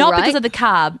apple, Not right? because of the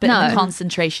carb, but No. the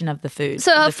concentration of the food.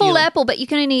 So the a full fuel. apple, but you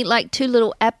can only eat like 2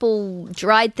 little apple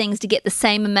dried things to get the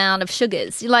same amount of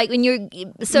sugars. Like when you're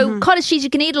cottage cheese, you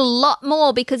can eat a lot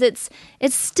more because it's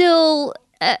still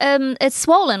it's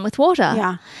swollen with water.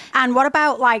 Yeah. And what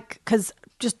about because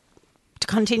just to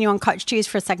continue on cottage cheese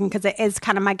for a second, because it is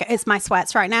kind of it's my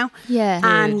sweats right now. Yeah.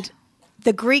 And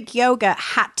the Greek yogurt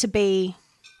had to be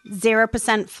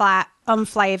 0% fat,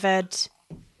 unflavored,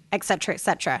 etc.,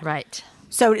 etc. Right.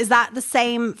 So is that the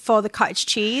same for the cottage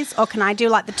cheese, or can I do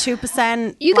like the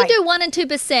 2%? You can do 1% and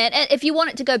 2% if you want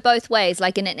it to go both ways,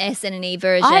 like in an S and an E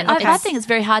version. I think it's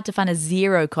very hard to find a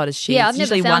zero cottage cheese. Yeah, I've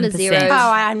never Usually found a 1%. zero.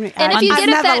 And and if you get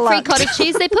a fat-free cottage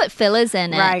cheese, they put fillers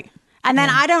in it. Right. And then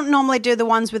I don't normally do the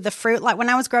ones with the fruit. Like when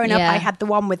I was growing up, Yeah. I had the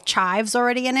one with chives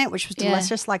already in it, which was Yeah.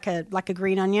 delicious, like a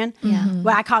green onion. Yeah.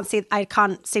 Where I can't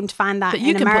seem to find that But in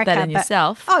you can put America. that in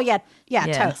yourself. Oh yeah, Yeah.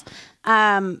 totes.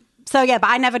 So yeah, but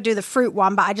I never do the fruit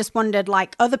one. But I just wondered,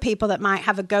 like other people that might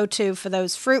have a go-to for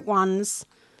those fruit ones,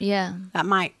 Yeah. that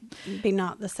might be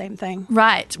not the same thing.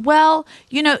 Right. Well,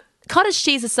 cottage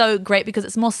cheese is so great because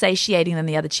it's more satiating than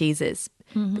the other cheeses.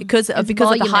 Because of the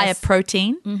higher voluminous.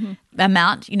 protein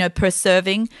amount, per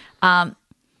serving,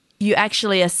 you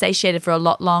actually are satiated for a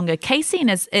lot longer. Casein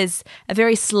is a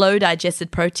very slow digested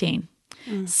protein.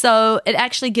 So it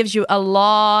actually gives you a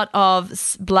lot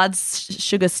of blood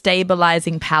sugar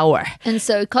stabilizing power. And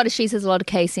so cottage cheese has a lot of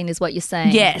casein, is what you're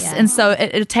saying. Yes, Yeah. and so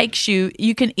it takes you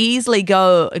can easily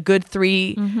go a good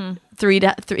 3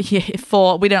 to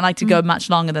 4. We don't like to go much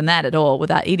longer than that at all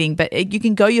without eating, but you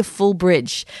can go your full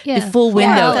bridge, Yeah. your full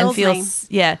window, Yeah, it and fills feel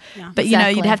me. But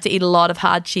Exactly. you'd have to eat a lot of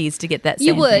hard cheese to get that.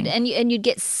 You same would, thing. and you'd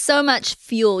get so much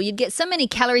fuel. You'd get so many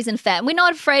calories and fat. And we're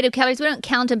not afraid of calories. We don't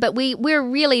count them, but we're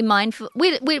really mindful.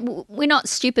 We're not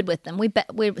stupid with them.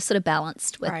 We're sort of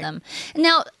balanced with Right. them.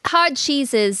 Now, hard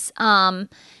cheeses,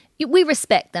 we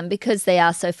respect them because they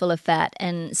are so full of fat.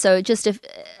 And so just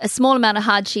a small amount of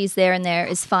hard cheese there and there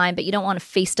is fine, but you don't want to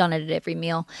feast on it at every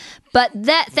meal. But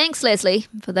thanks, Leslie,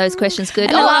 for those questions. Good.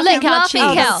 And the laughing cow laughing cheese.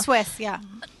 Oh, cow. the Swiss, yeah.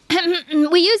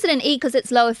 We use it in E because it's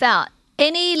lower fat.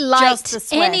 Any light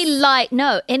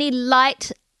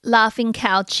laughing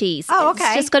cow cheese. Oh, It's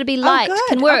okay. just got to be Oh, light. good.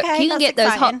 Can work. Okay, You can that's get those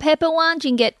hot exciting. pepper ones.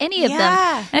 You can get any of them.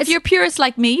 Yeah. And if you're a purist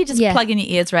like me, you just Yeah. plug in your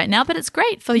ears right now. But it's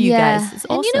great for you guys. It's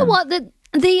awesome. And you know what? The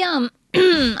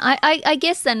I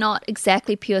guess they're not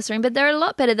exactly pure serene, but they're a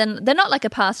lot better than they're not like a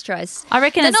pasteurized. I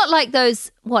reckon they're it's- not like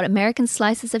those American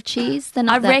slices of cheese. They're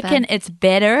not. I that reckon bad. it's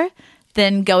better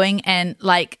than going and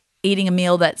eating a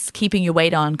meal that's keeping your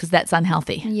weight on because that's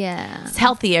unhealthy. Yeah. It's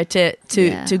healthier to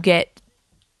Yeah. get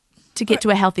to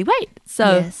a healthy weight.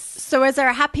 So Yes. So is there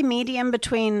a happy medium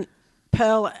between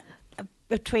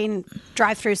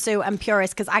drive-through Sue and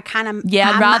purist? Because I kind of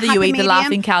yeah, I'd rather you eat the medium.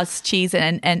 Laughing Cow's cheese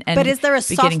and But is there a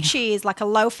be soft getting- cheese, like a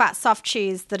low-fat soft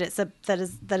cheese, that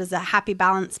is a happy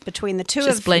balance between the two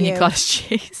Just of blend you? your cottage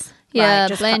cheese Yeah,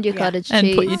 just blend your yeah. cottage and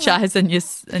cheese. put your chives and your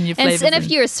flavors. And if in.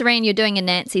 you're a serene, you're doing a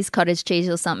Nancy's cottage cheese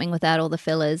or something without all the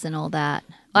fillers and all that.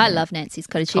 I love Nancy's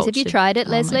cottage cheese. Have you Cultured. tried it,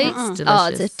 Oh my Leslie? God, it's Oh, it's a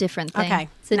delicious. different thing. Okay,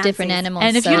 It's a different Nancy's. animal.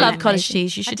 and if so you love cottage amazing.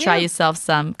 cheese, you should do. try yourself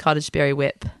some cottage berry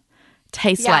whip.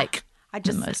 Tastes Yeah. like I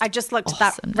the most just looked at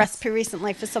that awesomeness. recipe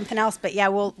recently for something else, but yeah,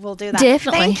 we'll do that.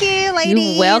 Definitely. Thank you, ladies.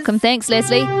 You're welcome. Thanks,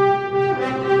 Leslie.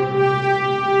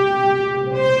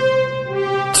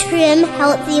 Trim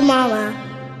Healthy Mama.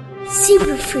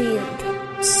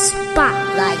 Superfood.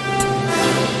 Spotlight.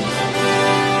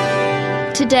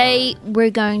 Today, we're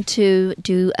going to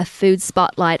do a food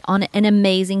spotlight on an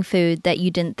amazing food that you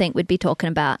didn't think we'd be talking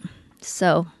about.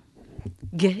 So,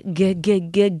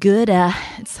 Gouda.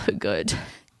 It's so good.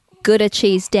 Gouda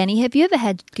cheese. Danny, have you ever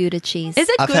had Gouda cheese? Is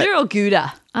it I've Gouda had- or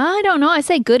Gouda? I don't know. I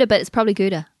say Gouda, but it's probably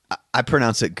Gouda. I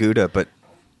pronounce it Gouda, but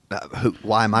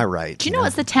why am I right? Do you know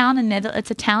it's a town in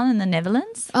It's a town in the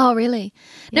Netherlands. Oh, really?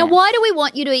 Now, Yes. why do we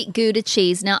want you to eat Gouda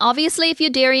cheese? Now, obviously, if you're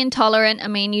dairy intolerant, I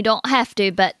mean, you don't have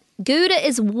to, but Gouda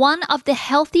is one of the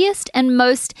healthiest and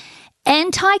most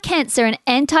anti-cancer and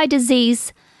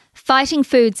anti-disease fighting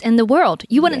foods in the world.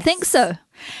 You wouldn't think so.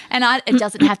 And it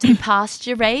doesn't have to be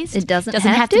pasture raised. It doesn't have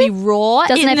have to to. be raw.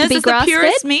 Doesn't have to This be is the grass-fed.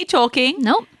 purest me talking.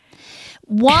 Nope.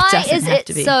 Why doesn't is have it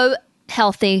to be. so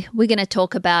healthy, we're going to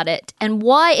talk about it and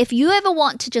why. If you ever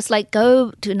want to just like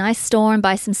go to a nice store and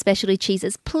buy some specialty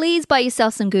cheeses, please buy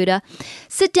yourself some Gouda.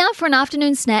 Sit down for an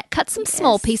afternoon snack, cut some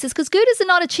small pieces, because Goudas are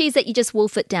not a cheese that you just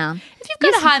wolf it down. If you've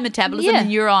got a high metabolism Yeah.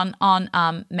 and you're on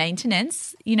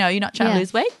maintenance, you know, you're not trying Yeah. to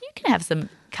lose weight, you can have some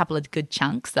couple of good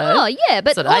chunks though. Oh yeah,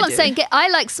 but That's what all I I'm do. saying, I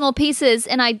like small pieces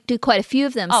and I do quite a few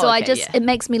of them. Oh, so I okay, just, yeah. it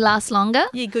makes me last longer.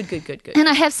 Yeah, good. And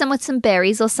I have some with some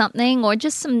berries or something, or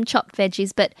just some chopped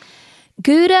veggies. But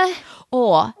Gouda,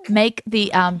 Or make the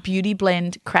beauty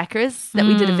blend crackers that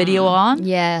we did a video on.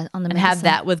 yeah, on the And have medicine.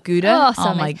 that with Gouda. Oh,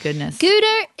 so my amazing. goodness.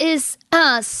 Gouda is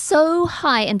so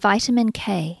high in vitamin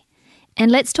K. And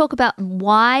let's talk about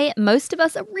why most of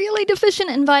us are really deficient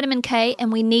in vitamin K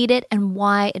and we need it, and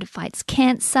why it fights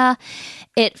cancer.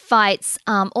 It fights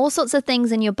all sorts of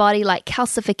things in your body like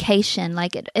calcification.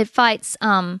 Like it fights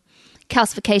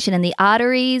calcification in the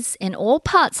arteries, in all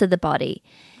parts of the body.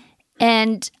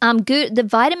 And the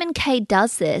vitamin K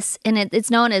does this, and it's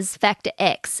known as factor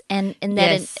X, and that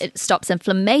Yes. it stops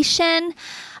inflammation.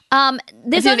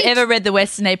 If you've ever read the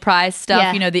Weston A. Price stuff,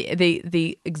 Yeah. you know,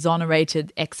 the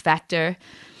exonerated X factor.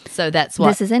 So that's what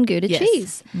This is in Gouda Yes.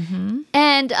 cheese.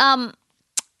 And,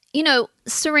 you know,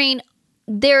 Serene,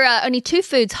 there are only two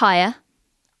foods higher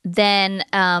than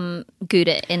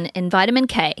Gouda in vitamin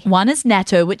K. One is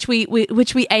natto, which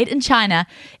we ate in China.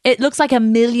 It looks like a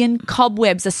million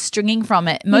cobwebs are stringing from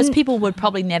it. Most people would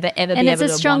probably never ever And be it's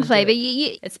able a to strong want to do flavor.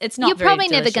 it. It's not You're very probably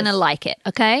never delicious. going to like it,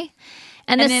 okay?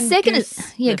 And And the then second goose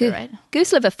is liver, right?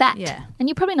 goose liver fat. Yeah. And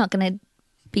you're probably not going to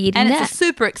be eating And that. it's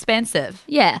super expensive.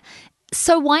 Yeah.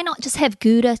 So why not just have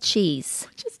Gouda cheese?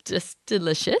 Just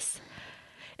delicious.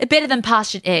 Better than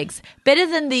pastured eggs. Better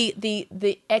than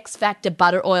the X Factor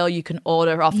butter oil you can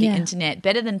order off the Yeah. internet.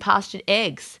 Better than pastured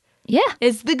eggs Yeah.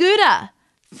 is the Gouda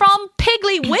from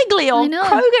Piggly Wiggly or I know.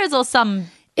 Kroger's or some.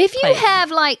 If you place.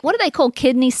 have what do they call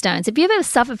kidney stones? If you've ever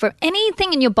suffered from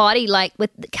anything in your body like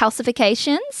with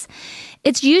calcifications,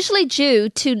 it's usually due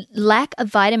to lack of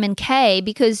vitamin K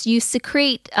because you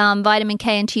secrete vitamin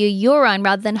K into your urine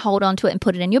rather than hold on to it and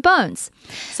put it in your bones.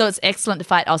 So it's excellent to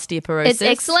fight osteoporosis. It's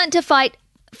excellent to fight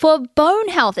for bone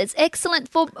health. It's excellent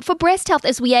for breast health.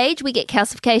 As we age, we get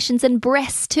calcifications in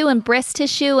breasts too, and breast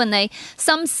tissue. And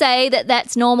some say that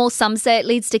that's normal. Some say it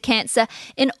leads to cancer.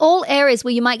 In all areas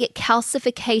where you might get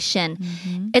calcification,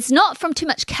 it's not from too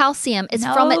much calcium. It's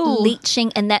from it No.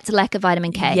 leaching, and that's a lack of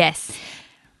vitamin K. Yes.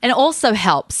 And it also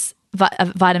helps,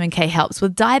 vitamin K helps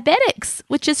with diabetics,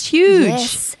 which is huge.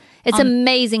 Yes. It's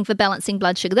amazing for balancing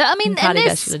blood sugar. I mean, and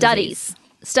there's cardiovascular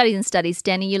studies,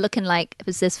 Danny. You're looking like,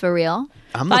 is this for real?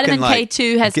 I'm Vitamin looking like,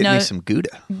 K2 has get no- me some Gouda.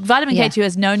 Vitamin Yeah. K2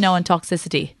 has no known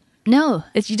toxicity. No.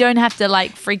 You don't have to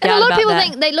freak And out a lot about of people that.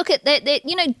 think they look at that.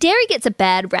 Dairy gets a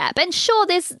bad rap, and sure,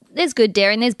 there's good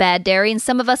dairy and there's bad dairy, and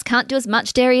some of us can't do as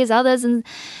much dairy as others.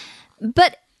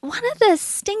 But one of the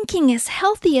stinkingest,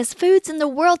 healthiest foods in the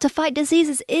world to fight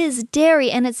diseases is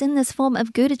dairy, and it's in this form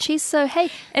of Gouda cheese. So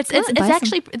hey, It's go out and buy some.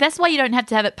 actually that's why you don't have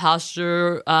to have it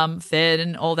pasture fed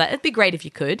and all that. It'd be great if you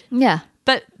could. Yeah.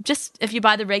 But just if you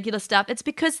buy the regular stuff, it's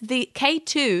because the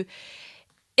K2,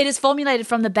 it is formulated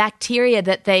from the bacteria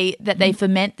that they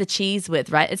ferment the cheese with,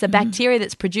 right? It's a bacteria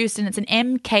that's produced, and it's an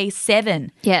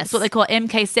MK7. Yes. That's what they call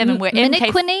MK7. Where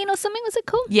Miniquinine or something was it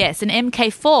called? Yes, and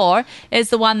MK4 is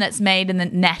the one that's made in the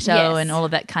natto Yes. and all of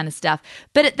that kind of stuff.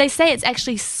 But they say it's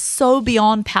actually so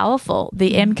beyond powerful,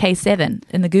 the MK7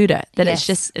 in the Gouda, that Yes.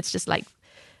 it's just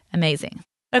amazing.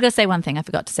 I've got to say one thing. I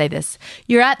forgot to say this.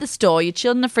 You're at the store. Your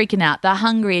children are freaking out. They're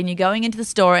hungry, and you're going into the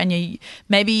store, and you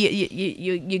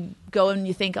go and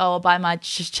you think, oh, I'll buy my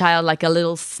child like a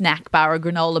little snack bar or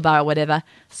granola bar or whatever.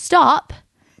 Stop.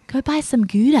 Go buy some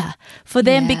Gouda for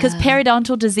them because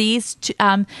periodontal disease,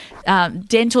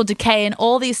 dental decay, and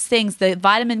all these things, the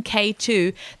vitamin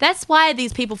K2, that's why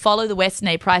these people follow the Weston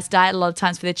A. Price diet a lot of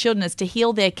times for their children, is to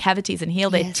heal their cavities and heal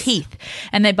their teeth.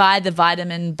 And they buy the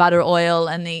vitamin butter oil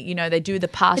and they do the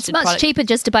pastured It's much product. cheaper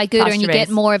just to buy Gouda, and you get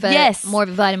Pasture-raised. more of a Yes.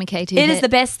 vitamin K2. It is hit. the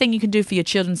best thing you can do for your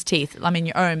children's teeth. I mean,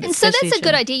 your own. but And so especially that's a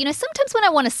your good children. idea. Sometimes when I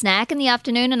want a snack in the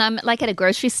afternoon and I'm like at a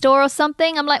grocery store or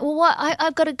something, I'm like, well, what?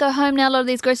 I've got to go home now. A lot of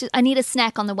these groceries, I need a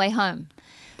snack on the way home.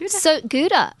 So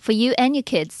Gouda for you and your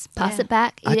kids. Pass it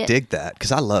back. Eat I it. dig that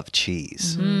because I love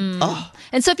cheese. Oh,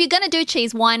 And so if you're going to do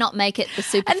cheese, why not make it the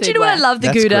superfood And do you know what I way? love the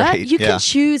That's Gouda? great, You yeah. can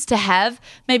choose to have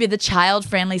maybe the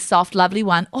child-friendly, soft, lovely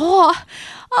one, or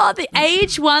the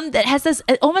aged one that has this.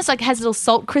 It almost has little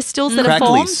salt crystals that are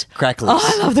formed. Cracklies.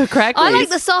 Oh, I love the cracklies. I like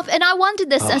the soft, and I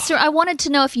wondered this. Sir, I wanted to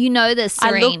know if you know this, I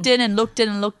Serene. looked in and looked in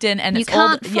and looked in, and You it's all.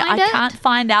 can't I find it? can't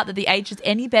find out that the aged is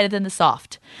any better than the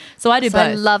soft. So I do So I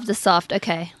both. love the soft.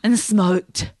 Okay. And the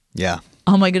smoked. Yeah.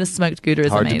 Oh my goodness, smoked Gouda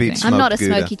is Hard to amazing. beat I'm not a Smoked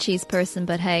Gouda. smoky cheese person,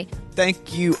 but hey.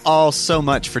 Thank you all so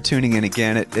much for tuning in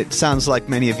again. It sounds like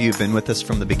many of you have been with us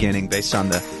from the beginning based on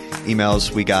the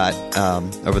emails we got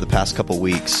over the past couple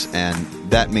weeks, and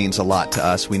that means a lot to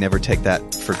us. We never take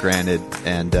that for granted,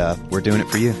 and we're doing it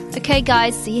for you. Okay,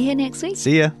 guys, see you here next week.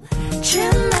 See ya.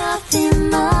 Trim nothing,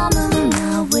 mama,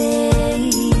 my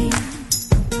way.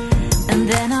 And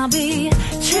then I'll be